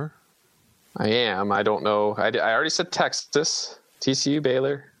 You are. I am. I don't know. I already said Texas, TCU,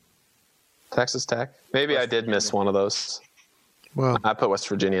 Baylor, Texas Tech. Maybe I did miss one of those. Well, I put West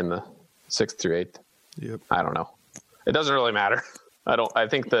Virginia in the 6th through 8th. Yep. I don't know. It doesn't really matter. I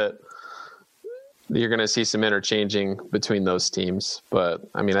think that you're going to see some interchanging between those teams, but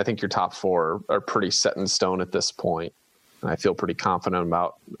I mean, I think your top 4 are pretty set in stone at this point, and I feel pretty confident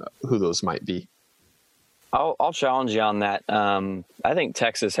about who those might be. I'll challenge you on that. I think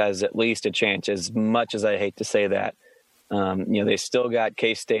Texas has at least a chance, as much as I hate to say that. They still got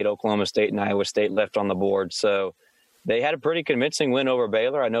K-State, Oklahoma State, and Iowa State left on the board. So they had a pretty convincing win over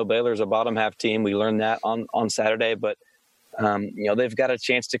Baylor. I know Baylor's a bottom half team. We learned that on Saturday, but they've got a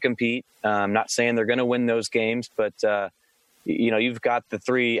chance to compete. I'm not saying they're going to win those games, but you've got the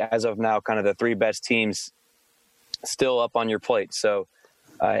 3, as of now, kind of the 3 best teams still up on your plate. So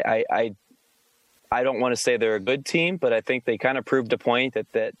I don't want to say they're a good team, but I think they kind of proved a point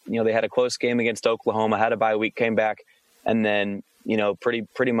that they had a close game against Oklahoma, had a bye week, came back, and then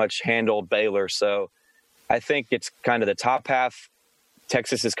pretty much handled Baylor. So I think it's kind of the top half.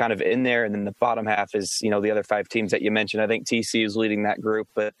 Texas is kind of in there, and then the bottom half is the other 5 teams that you mentioned. I think TCU is leading that group,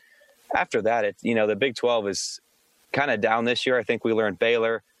 but after that, the Big 12 is kind of down this year. I think we learned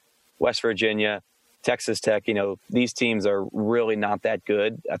Baylor, West Virginia, Texas Tech, these teams are really not that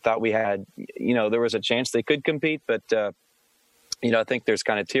good. I thought we had, there was a chance they could compete, but, I think there's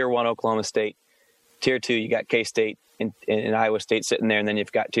kind of tier 1 Oklahoma State, tier 2, you got K-State and Iowa State sitting there. And then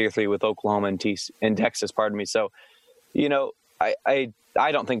you've got tier 3 with Oklahoma and Texas, pardon me. So,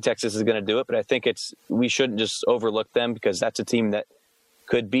 I don't think Texas is going to do it, but I think we shouldn't just overlook them, because that's a team that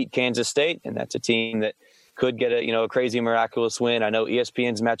could beat Kansas State, and that's a team that could get a crazy miraculous win. I know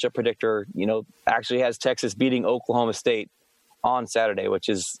ESPN's matchup predictor actually has Texas beating Oklahoma State on Saturday, which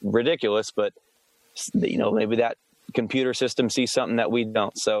is ridiculous, but maybe that computer system sees something that we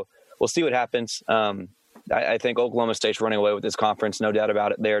don't. So we'll see what happens. I think Oklahoma State's running away with this conference, no doubt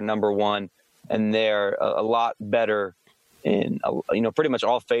about it. They're number one, and they're a lot better in pretty much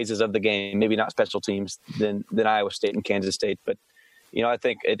all phases of the game. Maybe not special teams than Iowa State and Kansas State, but I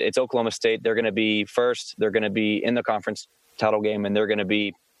think it's Oklahoma State. They're going to be first. They're going to be in the conference title game, and they're going to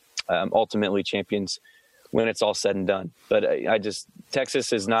be ultimately champions when it's all said and done. But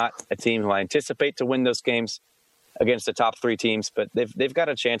Texas is not a team who I anticipate to win those games against the top three teams, but they've got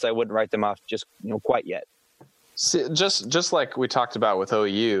a chance. I wouldn't write them off just quite yet. See, just like we talked about with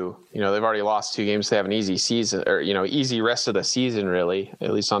OU, they've already lost 2 games. They have an easy season, or easy rest of the season, really,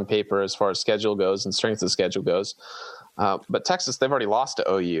 at least on paper, as far as schedule goes and strength of schedule goes. But Texas, they've already lost to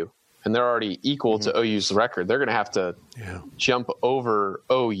OU, and they're already equal to OU's record. They're going to have to jump over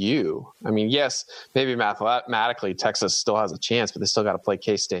OU. I mean, yes, maybe mathematically Texas still has a chance, but they still got to play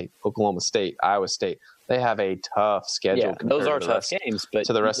K-State, Oklahoma State, Iowa State. They have a tough schedule. Yeah, those are tough games, but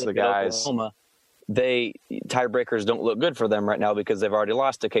to the rest of the guys. Oklahoma, tiebreakers don't look good for them right now because they've already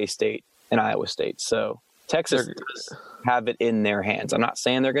lost to K-State and Iowa State. So Texas does have it in their hands. I'm not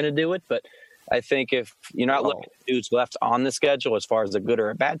saying they're going to do it, but I think if you're not looking at who's left on the schedule as far as a good or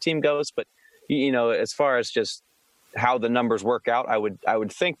a bad team goes, but as far as just how the numbers work out, I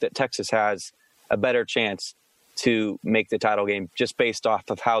would think that Texas has a better chance to make the title game just based off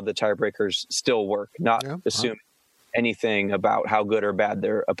of how the tiebreakers still work, not assuming anything about how good or bad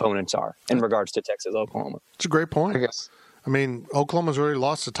their opponents are in regards to Texas, Oklahoma. It's a great point. I guess. I mean, Oklahoma's already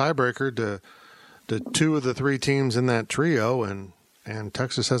lost the tiebreaker to 2 of the 3 teams in that trio, and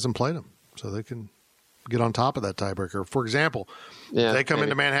Texas hasn't played them. So they can get on top of that tiebreaker. For example, if they come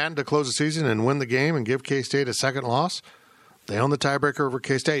into Manhattan to close the season and win the game and give K-State a second loss, they own the tiebreaker over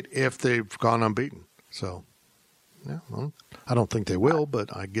K-State if they've gone unbeaten. So, I don't think they will,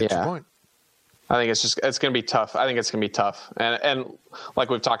 but I get your point. I think it's going to be tough. I think it's going to be tough. And like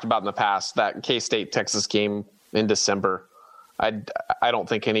we've talked about in the past, that K-State-Texas game in December, I don't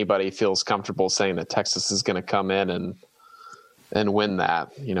think anybody feels comfortable saying that Texas is going to come in and win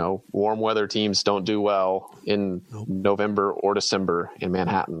that. Warm weather teams don't do well in November or December in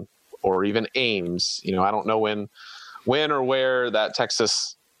Manhattan or even Ames. I don't know when or where that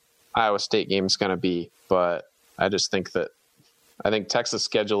Texas Iowa State game is going to be, but I think Texas'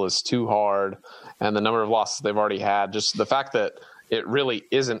 schedule is too hard, and the number of losses they've already had, just the fact that it really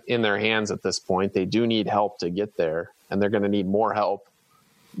isn't in their hands at this point. They do need help to get there, and they're going to need more help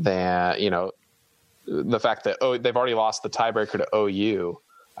than, the fact that they've already lost the tiebreaker to OU.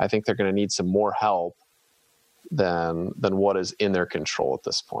 I think they're going to need some more help than what is in their control at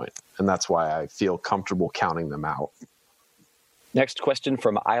this point, and that's why I feel comfortable counting them out. Next question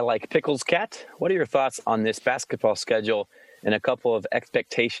from I Like Pickles Cat. What are your thoughts on this basketball schedule and a couple of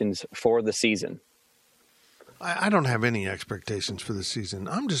expectations for the season? I don't have any expectations for the season.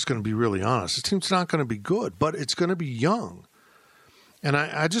 I'm just going to be really honest. The team's not going to be good, but it's going to be young. And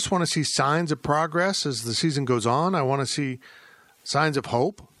I just want to see signs of progress as the season goes on. I want to see signs of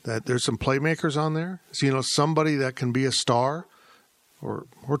hope that there's some playmakers on there. So, somebody that can be a star or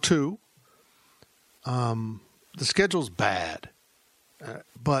 2. The schedule's bad.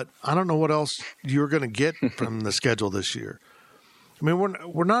 But I don't know what else you're going to get from the schedule this year. I mean,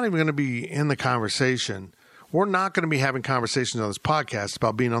 we're not even going to be in the conversation. We're not going to be having conversations on this podcast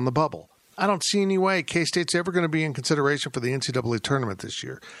about being on the bubble. I don't see any way K-State's ever going to be in consideration for the NCAA tournament this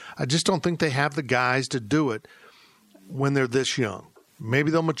year. I just don't think they have the guys to do it when they're this young.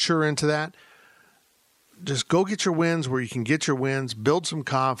 Maybe they'll mature into that. Just go get your wins where you can get your wins, build some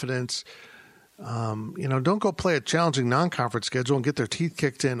confidence. Don't go play a challenging non-conference schedule and get their teeth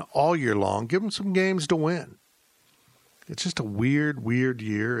kicked in all year long. Give them some games to win. It's just a weird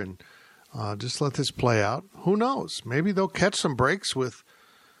year, and just let this play out. Who knows? Maybe they'll catch some breaks with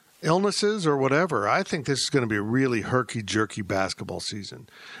illnesses or whatever. I think this is going to be a really herky-jerky basketball season.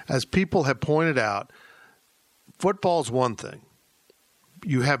 As people have pointed out, football's one thing.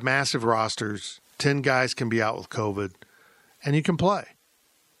 You have massive rosters. 10 guys can be out with COVID, and you can play.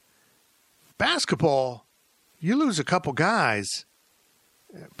 Basketball, you lose a couple guys,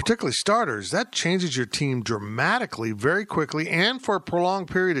 particularly starters, that changes your team dramatically, very quickly, and for a prolonged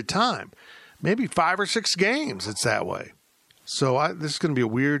period of time. Maybe 5 or 6 games, it's that way. So this is going to be a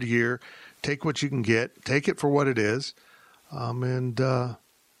weird year. Take what you can get. Take it for what it is. I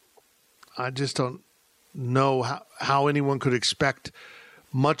just don't know how anyone could expect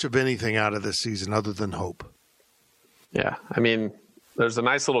much of anything out of this season other than hope. Yeah, I mean, there's a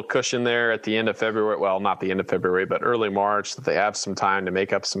nice little cushion there at the end of February. Well, not the end of February, but early March, that they have some time to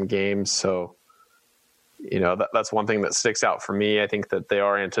make up some games. So, that's one thing that sticks out for me. I think that they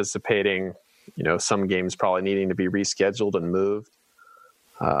are anticipating, some games probably needing to be rescheduled and moved.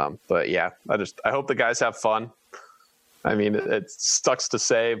 But yeah, I hope the guys have fun. I mean, it sucks to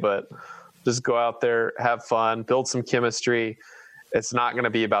say, but just go out there, have fun, build some chemistry. It's not going to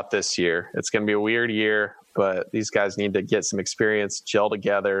be about this year. It's going to be a weird year, but these guys need to get some experience, gel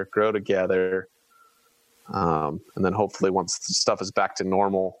together, grow together. And then hopefully once the stuff is back to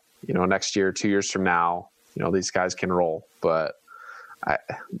normal, next year, 2 years from now, these guys can roll. But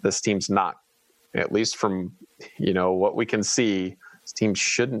this team's not, at least from, what we can see, this team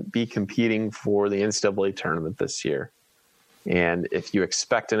shouldn't be competing for the NCAA tournament this year. And if you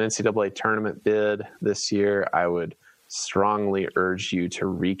expect an NCAA tournament bid this year, I would strongly urge you to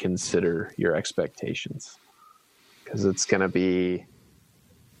reconsider your expectations, because it's going to be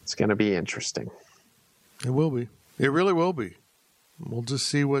interesting. It will be. It really will be. We'll just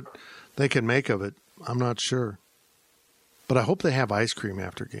see what they can make of it. I'm not sure. But I hope they have ice cream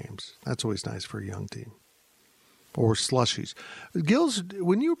after games. That's always nice for a young team. Or slushies. Gills,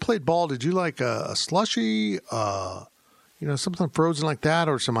 when you played ball, did you like a slushie, something frozen like that,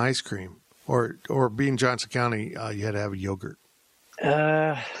 or some ice cream? Or being Johnson County, you had to have a yogurt.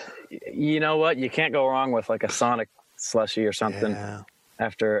 You know what? You can't go wrong with like a Sonic slushie or something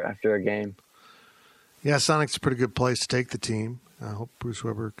after a game. Yeah, Sonic's a pretty good place to take the team. I hope Bruce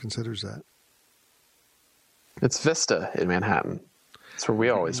Weber considers that. It's Vista in Manhattan. That's where we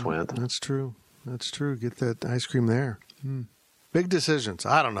always went. That's true. Get that ice cream there. Big decisions.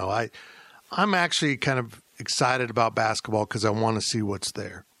 I don't know. I'm actually kind of excited about basketball because I want to see what's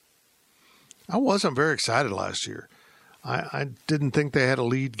there. I wasn't very excited last year. I didn't think they had a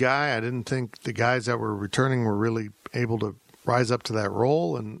lead guy. I didn't think the guys that were returning were really able to rise up to that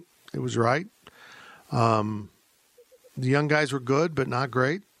role, and it was right. The young guys were good, but not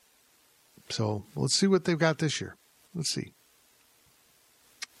great. So let's see what they've got this year. Let's see.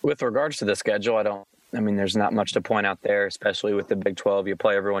 With regards to the schedule, there's not much to point out there, especially with the Big 12. You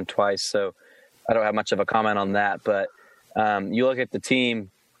play everyone twice, so I don't have much of a comment on that. But you look at the team,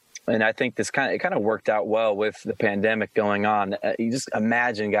 and I think it kind of worked out well with the pandemic going on. You just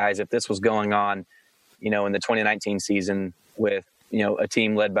imagine, guys, if this was going on, in the 2019 season with, a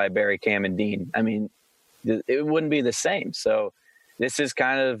team led by Barry, Cam, and Dean. I mean, it wouldn't be the same. So this is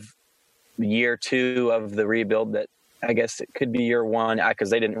kind of year 2 of the rebuild that I guess it could be year 1 because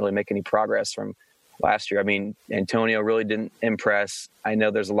they didn't really make any progress from last year. I mean, Antonio really didn't impress. I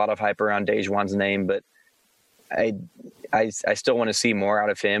know there's a lot of hype around Dejuan's name, but I still want to see more out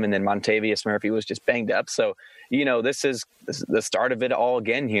of him. And then Montavious Murphy was just banged up. So, this is the start of it all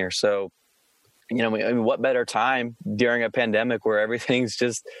again here. So, what better time during a pandemic where everything's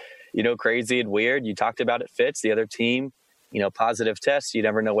just, crazy and weird. You talked about it, Fitz, the other team, positive tests. You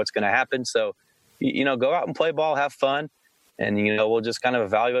never know what's going to happen. So, go out and play ball, have fun. And, we'll just kind of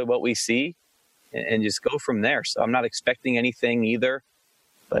evaluate what we see and just go from there. So I'm not expecting anything either.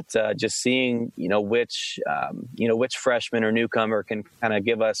 But just seeing, which freshman or newcomer can kind of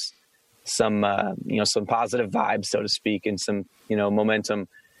give us some, some positive vibes, so to speak, and some, momentum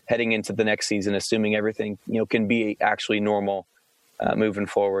heading into the next season, assuming everything, can be actually normal moving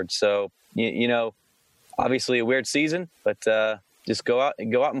forward. So, obviously a weird season, but just go out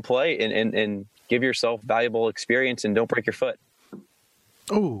and play and give yourself valuable experience and don't break your foot.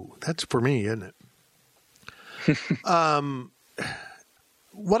 Oh, that's for me, isn't it?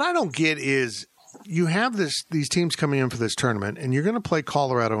 What I don't get is you have these teams coming in for this tournament, and you're going to play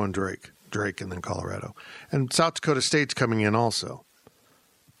Colorado and Drake and then Colorado. And South Dakota State's coming in also.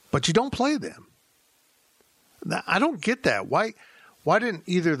 But you don't play them. I don't get that. Why didn't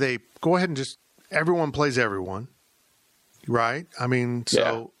either they go ahead and just everyone plays everyone, right? I mean,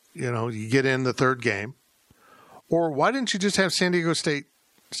 so, you get in the third game. Or why didn't you just have South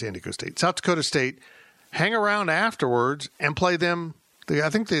Dakota State, hang around afterwards and play them? I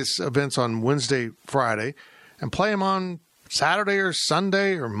think this event's on Wednesday, Friday, and play them on Saturday or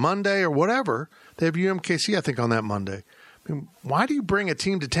Sunday or Monday or whatever. They have UMKC, I think, on that Monday. I mean, why do you bring a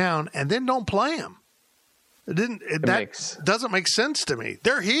team to town and then don't play them? Doesn't make sense to me.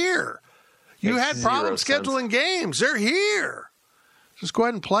 They're here. You had problems scheduling games. They're here. Just go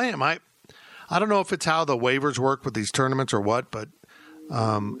ahead and play them. I don't know if it's how the waivers work with these tournaments or what, but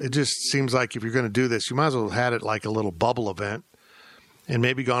it just seems like if you're going to do this, you might as well have had it like a little bubble event and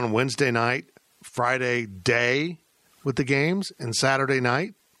maybe gone Wednesday night, Friday day with the games, and Saturday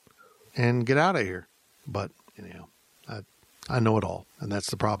night, and get out of here. But anyhow, I know it all, and that's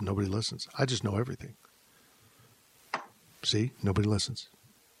the problem. Nobody listens. I just know everything. See, nobody listens.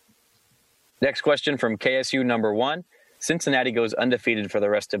 Next question from KSU number 1. Cincinnati goes undefeated for the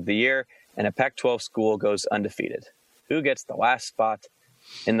rest of the year, and a Pac-12 school goes undefeated. Who gets the last spot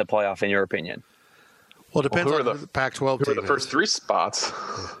in the playoff, in your opinion? Well, it depends on the Pac-12 team. Who are the first 3 spots?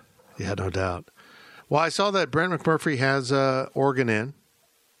 Yeah, no doubt. Well, I saw that Brent McMurphy has Oregon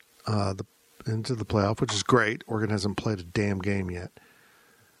into the playoff, which is great. Oregon hasn't played a damn game yet.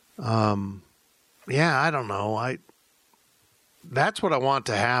 Yeah, I don't know. That's what I want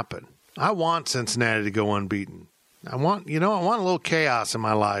to happen. I want Cincinnati to go unbeaten. I want a little chaos in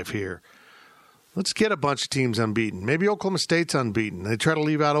my life here. Let's get a bunch of teams unbeaten. Maybe Oklahoma State's unbeaten. They try to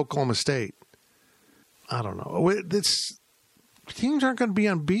leave out Oklahoma State. I don't know. Teams aren't going to be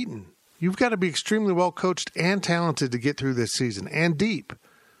unbeaten. You've got to be extremely well coached and talented to get through this season, and deep.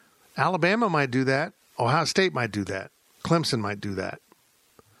 Alabama might do that. Ohio State might do that. Clemson might do that.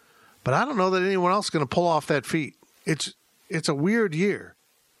 But I don't know that anyone else is going to pull off that feat. It's a weird year.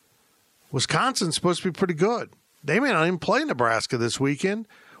 Wisconsin's supposed to be pretty good. They may not even play Nebraska this weekend,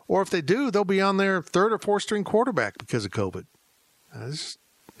 or if they do, they'll be on their 3rd or 4th string quarterback because of COVID.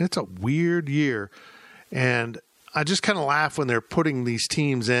 It's a weird year, and I just kind of laugh when they're putting these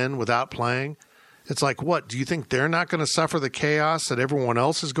teams in without playing. It's like, what, do you think they're not going to suffer the chaos that everyone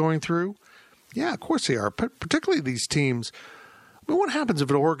else is going through? Yeah, of course they are, particularly these teams. I mean, what happens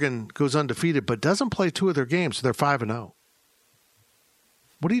if Oregon goes undefeated but doesn't play 2 of their games, so they're 5-0?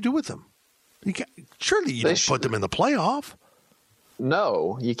 What do you do with them? Surely you don't put them in the playoff.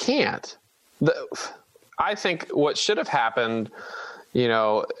 No, you can't. I think what should have happened,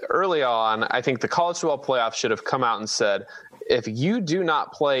 early on, I think the college football playoff should have come out and said, if you do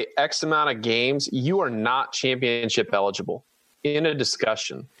not play X amount of games, you are not championship eligible. In a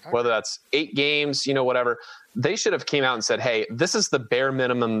discussion, whether that's 8 games, whatever, they should have came out and said, hey, this is the bare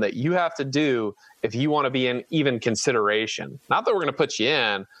minimum that you have to do if you want to be in even consideration. Not that we're going to put you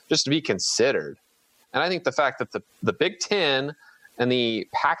in, just to be considered. And I think the fact that the Big Ten and the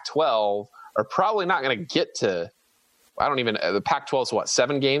Pac-12 are probably not going to get to, the Pac-12 is what,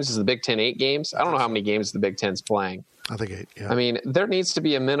 7 games? Is the Big Ten 8 games? I don't know how many games the Big Ten's playing. I think 8, yeah. I mean, there needs to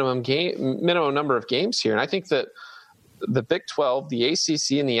be a minimum number of games here. And I think that the Big 12, the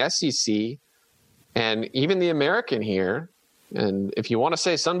ACC, and the SEC, and even the American here, and if you want to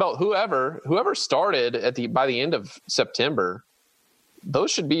say Sunbelt, whoever started by the end of September,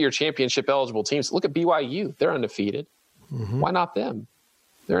 those should be your championship eligible teams. Look at BYU; they're undefeated. Mm-hmm. Why not them?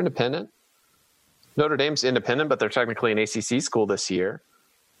 They're independent. Notre Dame's independent, but they're technically an ACC school this year.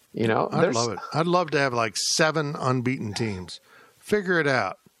 I'd love it. I'd love to have like 7 unbeaten teams. Figure it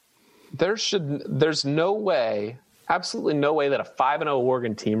out. There's no way. Absolutely no way that a 5-0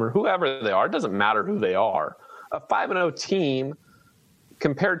 Oregon team, or whoever they are, it doesn't matter who they are, a 5-0 team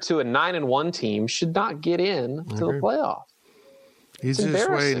compared to a 9-1 team should not get in to the playoff. Easiest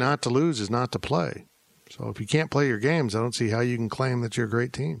way not to lose is not to play. So if you can't play your games, I don't see how you can claim that you're a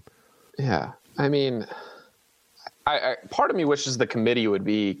great team. Yeah. I mean, I part of me wishes the committee would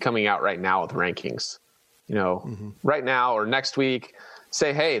be coming out right now with rankings, right now or next week,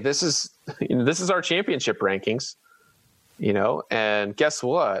 say, hey, this is our championship rankings. And guess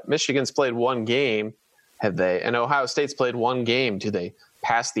what? Michigan's played 1 game, have they? And Ohio State's played 1 game. Do they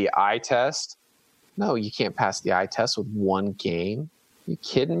pass the eye test? No, you can't pass the eye test with 1 game. You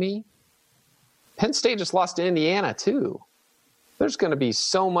kidding me? Penn State just lost to Indiana, too. There's going to be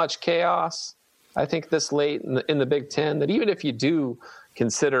so much chaos, I think, this late in the Big Ten, that even if you do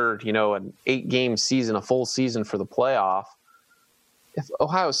consider, an 8-game season, a full season for the playoff, if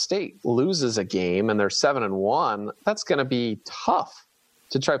Ohio State loses a game and they're 7-1, that's going to be tough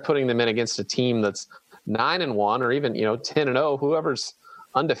to try putting them in against a team that's 9-1 or even 10-0, whoever's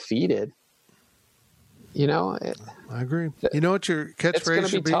undefeated. I agree. You know what your catchphrase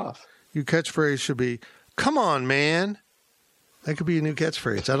should be? Tough. Your catchphrase should be, "Come on, man." That could be a new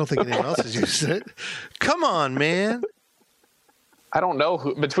catchphrase. I don't think anyone else has used it. Come on, man. I don't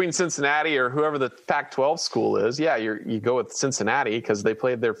know between Cincinnati or whoever the Pac-12 school is. Yeah, you go with Cincinnati because they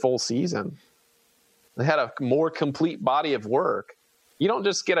played their full season. They had a more complete body of work. You don't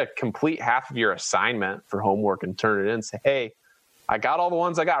just get a complete half of your assignment for homework and turn it in and say, hey, I got all the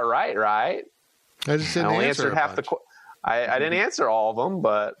ones I got right? I just didn't answer half the I didn't answer all of them,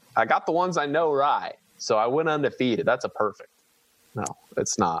 but I got the ones I know right. So I went undefeated. That's a perfect. No,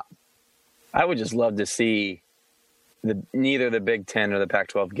 it's not. I would just love to see neither the Big Ten or the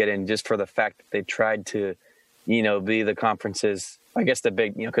Pac-12 get in, just for the fact that they tried to, be the conferences. I guess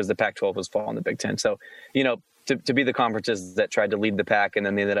because the Pac-12 was following the Big Ten. So, to be the conferences that tried to lead the pack and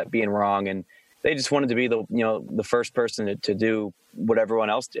then they ended up being wrong and they just wanted to be the first person to do what everyone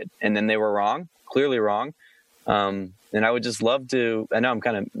else did. And then they were wrong, clearly wrong. And I would just love to, I know I'm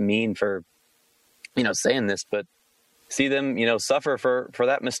kind of mean for, saying this, but see them, suffer for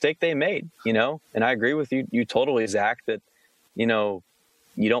that mistake they made, and I agree with you totally, Zach, that, you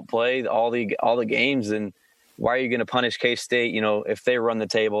don't play all the games, and why are you going to punish K-State? If they run the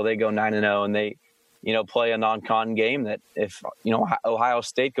table, they go 9-0 and they, play a non-con game that if, Ohio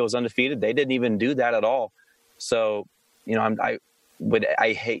State goes undefeated, they didn't even do that at all. So, I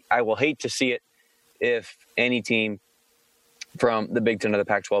will hate to see it if any team from the Big Ten or the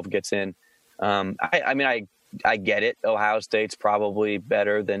Pac-12 gets in. I get it. Ohio State's probably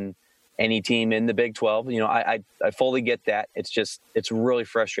better than any team in the Big 12. I fully get that. It's really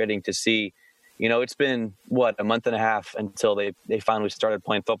frustrating to see. It's been a month and a half until they finally started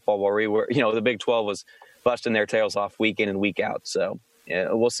playing football, where we were, the Big 12 was busting their tails off week in and week out. So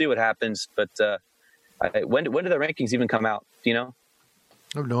yeah, we'll see what happens. But when do the rankings even come out? Do you know?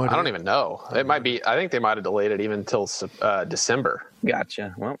 I have no idea. I don't even know. It might be. I think they might have delayed it even until December.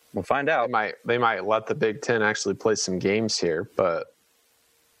 Gotcha. Well, we'll find out. They might let the Big Ten actually play some games here, but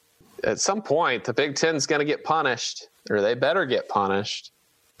at some point the Big Ten's going to get punished, or they better get punished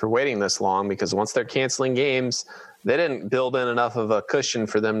for waiting this long, because once they're canceling games, they didn't build in enough of a cushion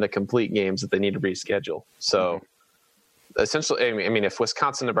for them to complete games that they need to reschedule. So essentially, I mean, if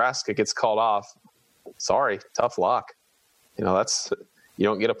Wisconsin, Nebraska gets called off, sorry, tough luck. You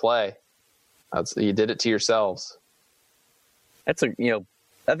don't get to play. You did it to yourselves. I think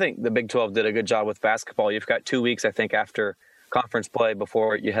the Big 12 did a good job with basketball. You've got 2 weeks, I think, after conference play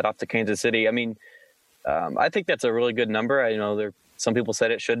before you head off to Kansas City. I mean, I think that's a really good number. I know some people said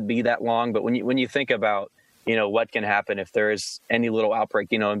it should be that long, but when you think about, what can happen if there is any little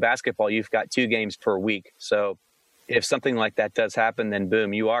outbreak, in basketball, you've got 2 games per week. So if something like that does happen, then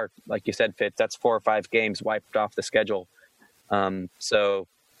boom, you are, like you said, Fitz, that's 4 or 5 games wiped off the schedule. So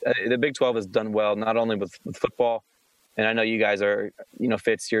the Big 12 has done well, not only with football, and I know you guys are,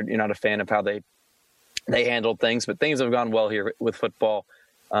 Fitz, you're not a fan of how they handled things, but things have gone well here with football.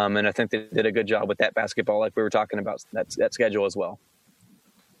 And I think they did a good job with that basketball, like we were talking about, that schedule as well.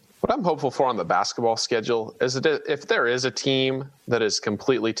 What I'm hopeful for on the basketball schedule is that if there is a team that is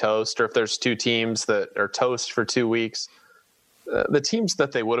completely toast, or if there's 2 teams that are toast for 2 weeks, the teams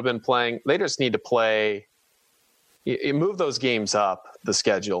that they would have been playing, they just need to play. You move those games up the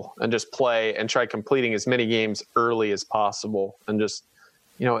schedule and just play and try completing as many games early as possible. And just,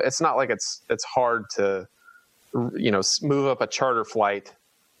 it's not like it's hard to, move up a charter flight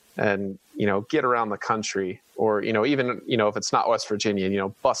and, get around the country, or, even, if it's not West Virginia,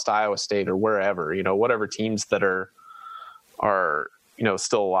 bust Iowa State or wherever, whatever teams that are,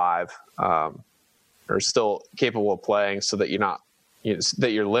 still alive, or still capable of playing, so that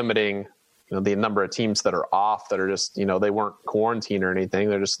that you're limiting, the number of teams that are off, that are just, they weren't quarantined or anything.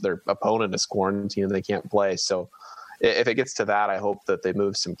 They're just, their opponent is quarantined and they can't play. So if it gets to that, I hope that they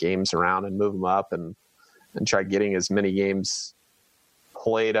move some games around and move them up and try getting as many games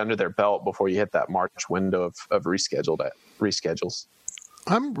played under their belt before you hit that March window of reschedules.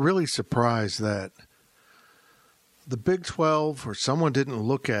 I'm really surprised that the Big 12 or someone didn't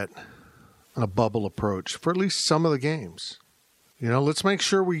look at a bubble approach for at least some of the games. Let's make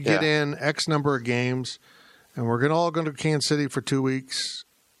sure we get in X number of games, and we're all going to Kansas City for 2 weeks.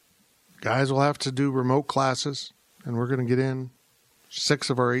 Guys will have to do remote classes, and we're going to get in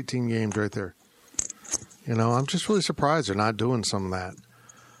 6 of our 18 games right there. I'm just really surprised they're not doing some of that.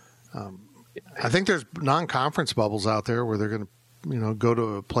 I think there's non-conference bubbles out there where they're going to, go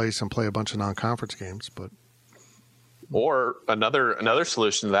to a place and play a bunch of non-conference games. But or another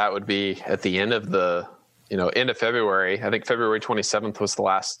solution to that would be at the end of the end of February. I think February 27th was the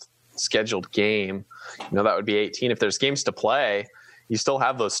last scheduled game. That would be 18. If there's games to play, you still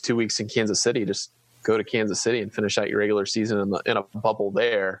have those 2 weeks in Kansas City. Just go to Kansas City and finish out your regular season in a bubble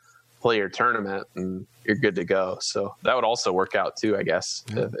there, play your tournament, and you're good to go. So that would also work out too, I guess,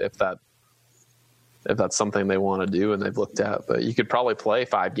 if that's something they want to do and they've looked at. But you could probably play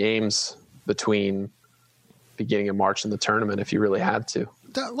 5 games between beginning of March and the tournament if you really had to.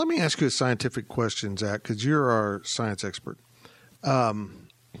 Let me ask you a scientific question, Zach, because you're our science expert.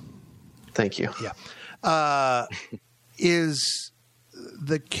 Thank you. Yeah. Is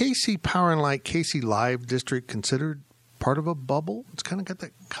the KC Power and Light KC Live District considered part of a bubble? It's kind of got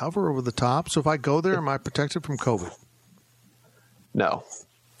that cover over the top. So if I go there, am I protected from COVID? No.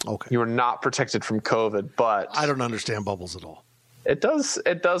 Okay. You are not protected from COVID, but I don't understand bubbles at all. It does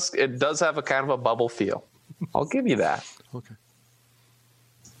have a kind of a bubble feel. I'll give you that. Okay.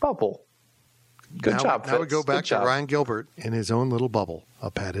 Bubble. Good job, Now we go back to Ryan Gilbert in his own little bubble,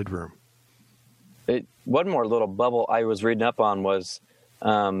 a padded room. One more little bubble I was reading up on was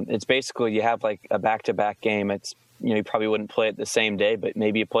it's basically you have like a back-to-back game. It's, you probably wouldn't play it the same day, but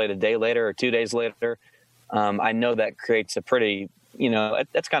maybe you play it a day later or 2 days later. I know that creates a pretty,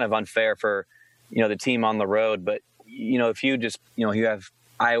 that's kind of unfair for, the team on the road. But, if you just, you have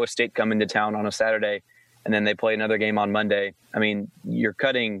Iowa State come into town on a Saturday and then they play another game on Monday, I mean, you're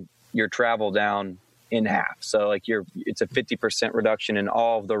cutting your travel down in half. So like it's a 50% reduction in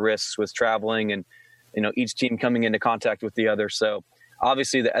all of the risks with traveling and, each team coming into contact with the other. So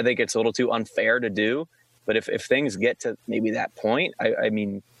obviously I think it's a little too unfair to do, but if things get to maybe that point, I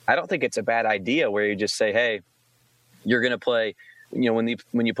mean, I don't think it's a bad idea where you just say, hey, you're going to play, when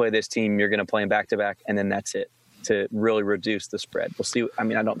you play this team, you're going to play them back to back. And then that's it, to really reduce the spread. We'll see. I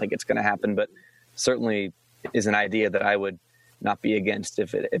mean, I don't think it's going to happen, but certainly is an idea that I would not be against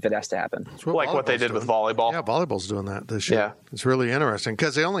if it has to happen. Like what they did with volleyball. Yeah, volleyball's doing that this year. Yeah. It's really interesting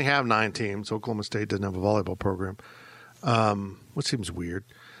because they only have 9 teams. Oklahoma State doesn't have a volleyball program, which seems weird.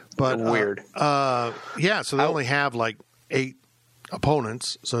 But weird. Yeah, so they only have like 8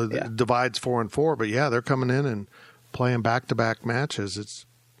 opponents, so it divides 4 and 4. But yeah, they're coming in and playing back-to-back matches. It's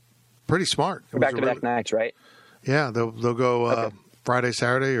pretty smart. Back-to-back nights, right? Yeah, they'll go Friday,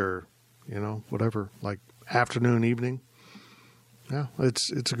 Saturday, or whatever, like afternoon, evening. Yeah,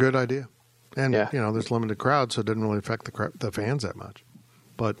 it's a good idea, and there's limited crowd, so it doesn't really affect the fans that much.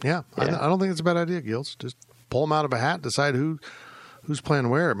 But I don't think it's a bad idea, Gills. Just pull them out of a hat, decide who's playing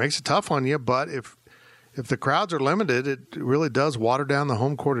where. It makes it tough on you, but if the crowds are limited, it really does water down the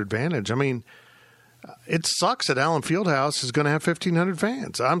home court advantage. I mean, it sucks that Allen Fieldhouse is going to have 1,500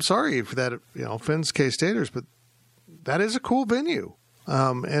 fans. I'm sorry if that offends K-Staters, but that is a cool venue,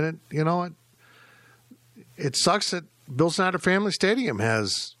 and it sucks that Bill Snyder Family Stadium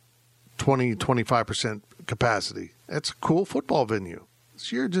has 20-25% capacity. That's a cool football venue. This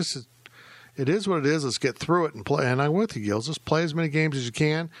year, it is what it is. Let's get through it and play. And I'm with you, Gills. Just play as many games as you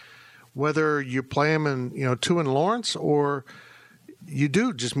can, whether you play them in 2 in Lawrence or you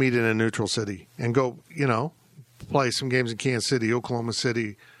do just meet in a neutral city and go play some games in Kansas City, Oklahoma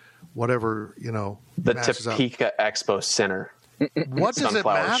City, whatever the Topeka Expo Center. What does it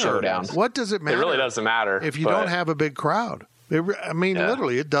matter? Showdown. What does it matter? It really doesn't matter if you don't have a big crowd.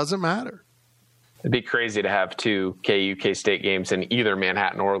 Literally, it doesn't matter. It'd be crazy to have 2 K-State games in either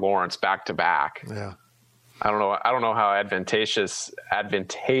Manhattan or Lawrence back to back. Yeah, I don't know how advantageous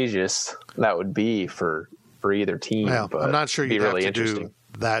that would be for either team. Well, but I'm not sure you'd really have to do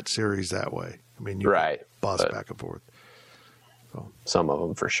that series that way. I mean, you bus back and forth. So, some of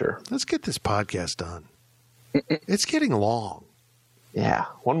them for sure. Let's get this podcast done. It's getting long. Yeah.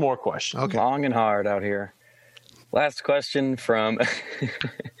 One more question. Okay. Long and hard out here. Last question from.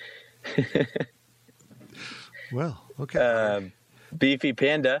 Well, okay. Beefy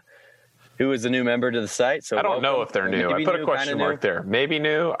Panda, who is a new member to the site. So I don't know if they're new. I put a question mark there. Maybe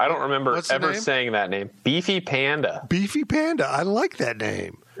new. I don't remember ever saying that name. Beefy Panda. Beefy Panda. I like that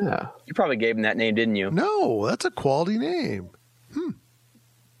name. Yeah. You probably gave him that name, didn't you? No, that's a quality name.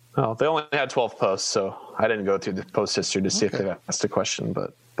 Oh, they only had 12 posts, so I didn't go through the post history to see if they asked a question,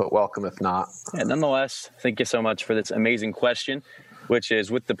 but welcome if not. Yeah, nonetheless, thank you so much for this amazing question, which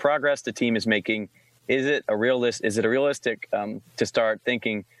is, with the progress the team is making, is it realistic to start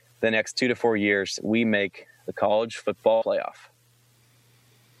thinking the next 2 to 4 years we make the college football playoff?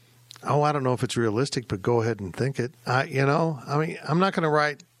 Oh, I don't know if it's realistic, but go ahead and think it. I'm not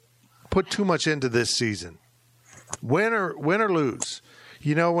going to put too much into this season. Win or lose.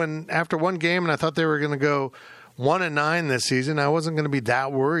 When after one game and I thought they were going to go 1-9 this season, I wasn't going to be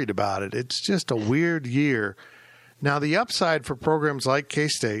that worried about it. It's just a weird year. Now, the upside for programs like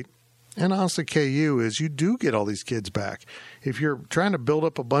K-State and honestly KU is you do get all these kids back. If you're trying to build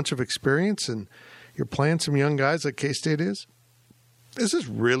up a bunch of experience and you're playing some young guys like K-State is, this is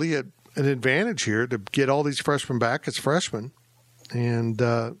really an advantage here to get all these freshmen back as freshmen and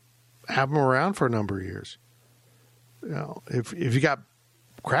have them around for a number of years. If you got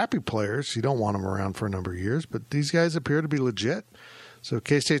crappy players, you don't want them around for a number of years, but these guys appear to be legit. So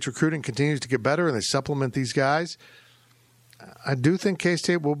K-State's recruiting continues to get better and they supplement these guys. I do think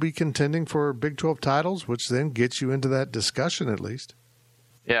K-State will be contending for Big 12 titles, which then gets you into that discussion at least.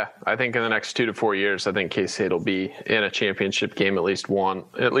 Yeah, I think in the next 2 to 4 years, I think K-State will be in a championship game at least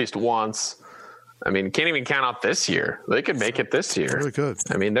once. I mean, can't even count out this year. They could make it this year. Really could.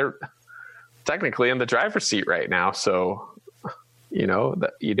 I mean, they're technically in the driver's seat right now, so you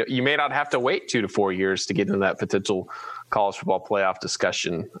may not have to wait 2 to 4 years to get into that potential college football playoff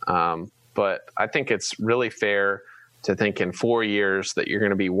discussion. But I think it's really fair to think in 4 years that you're going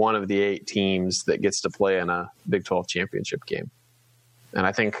to be one of the 8 teams that gets to play in a Big 12 championship game. And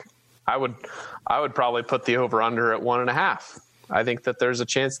I think I would probably put the over-under at 1.5. I think that there's a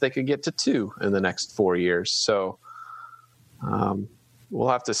chance they could get to 2 in the next 4 years. So we'll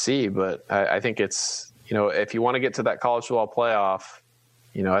have to see. But I think it's, if you want to get to that college football playoff,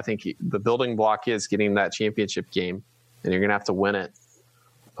 I think the building block is getting that championship game, and you're going to have to win it.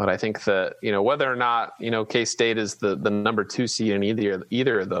 But I think that, whether or not, K-State is the number 2 seed in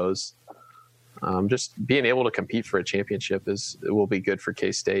either of those, just being able to compete for a championship will be good for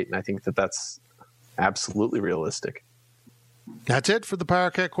K-State. And I think that that's absolutely realistic. That's it for the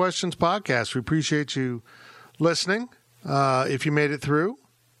PowerCat Questions podcast. We appreciate you listening. If you made it through,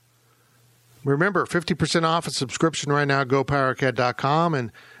 remember, 50% off a subscription right now at GoPowerCat.com.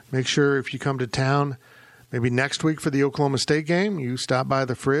 And make sure if you come to town, maybe next week for the Oklahoma State game, you stop by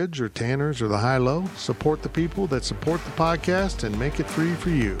the Fridge or Tanner's or the High-Low. Support the people that support the podcast and make it free for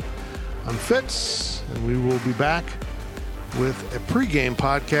you. I'm Fitz, and we will be back with a pregame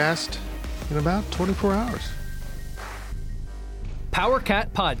podcast in about 24 hours.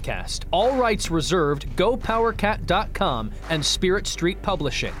 PowerCat Podcast. All rights reserved. GoPowerCat.com and Spirit Street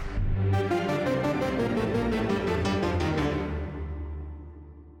Publishing.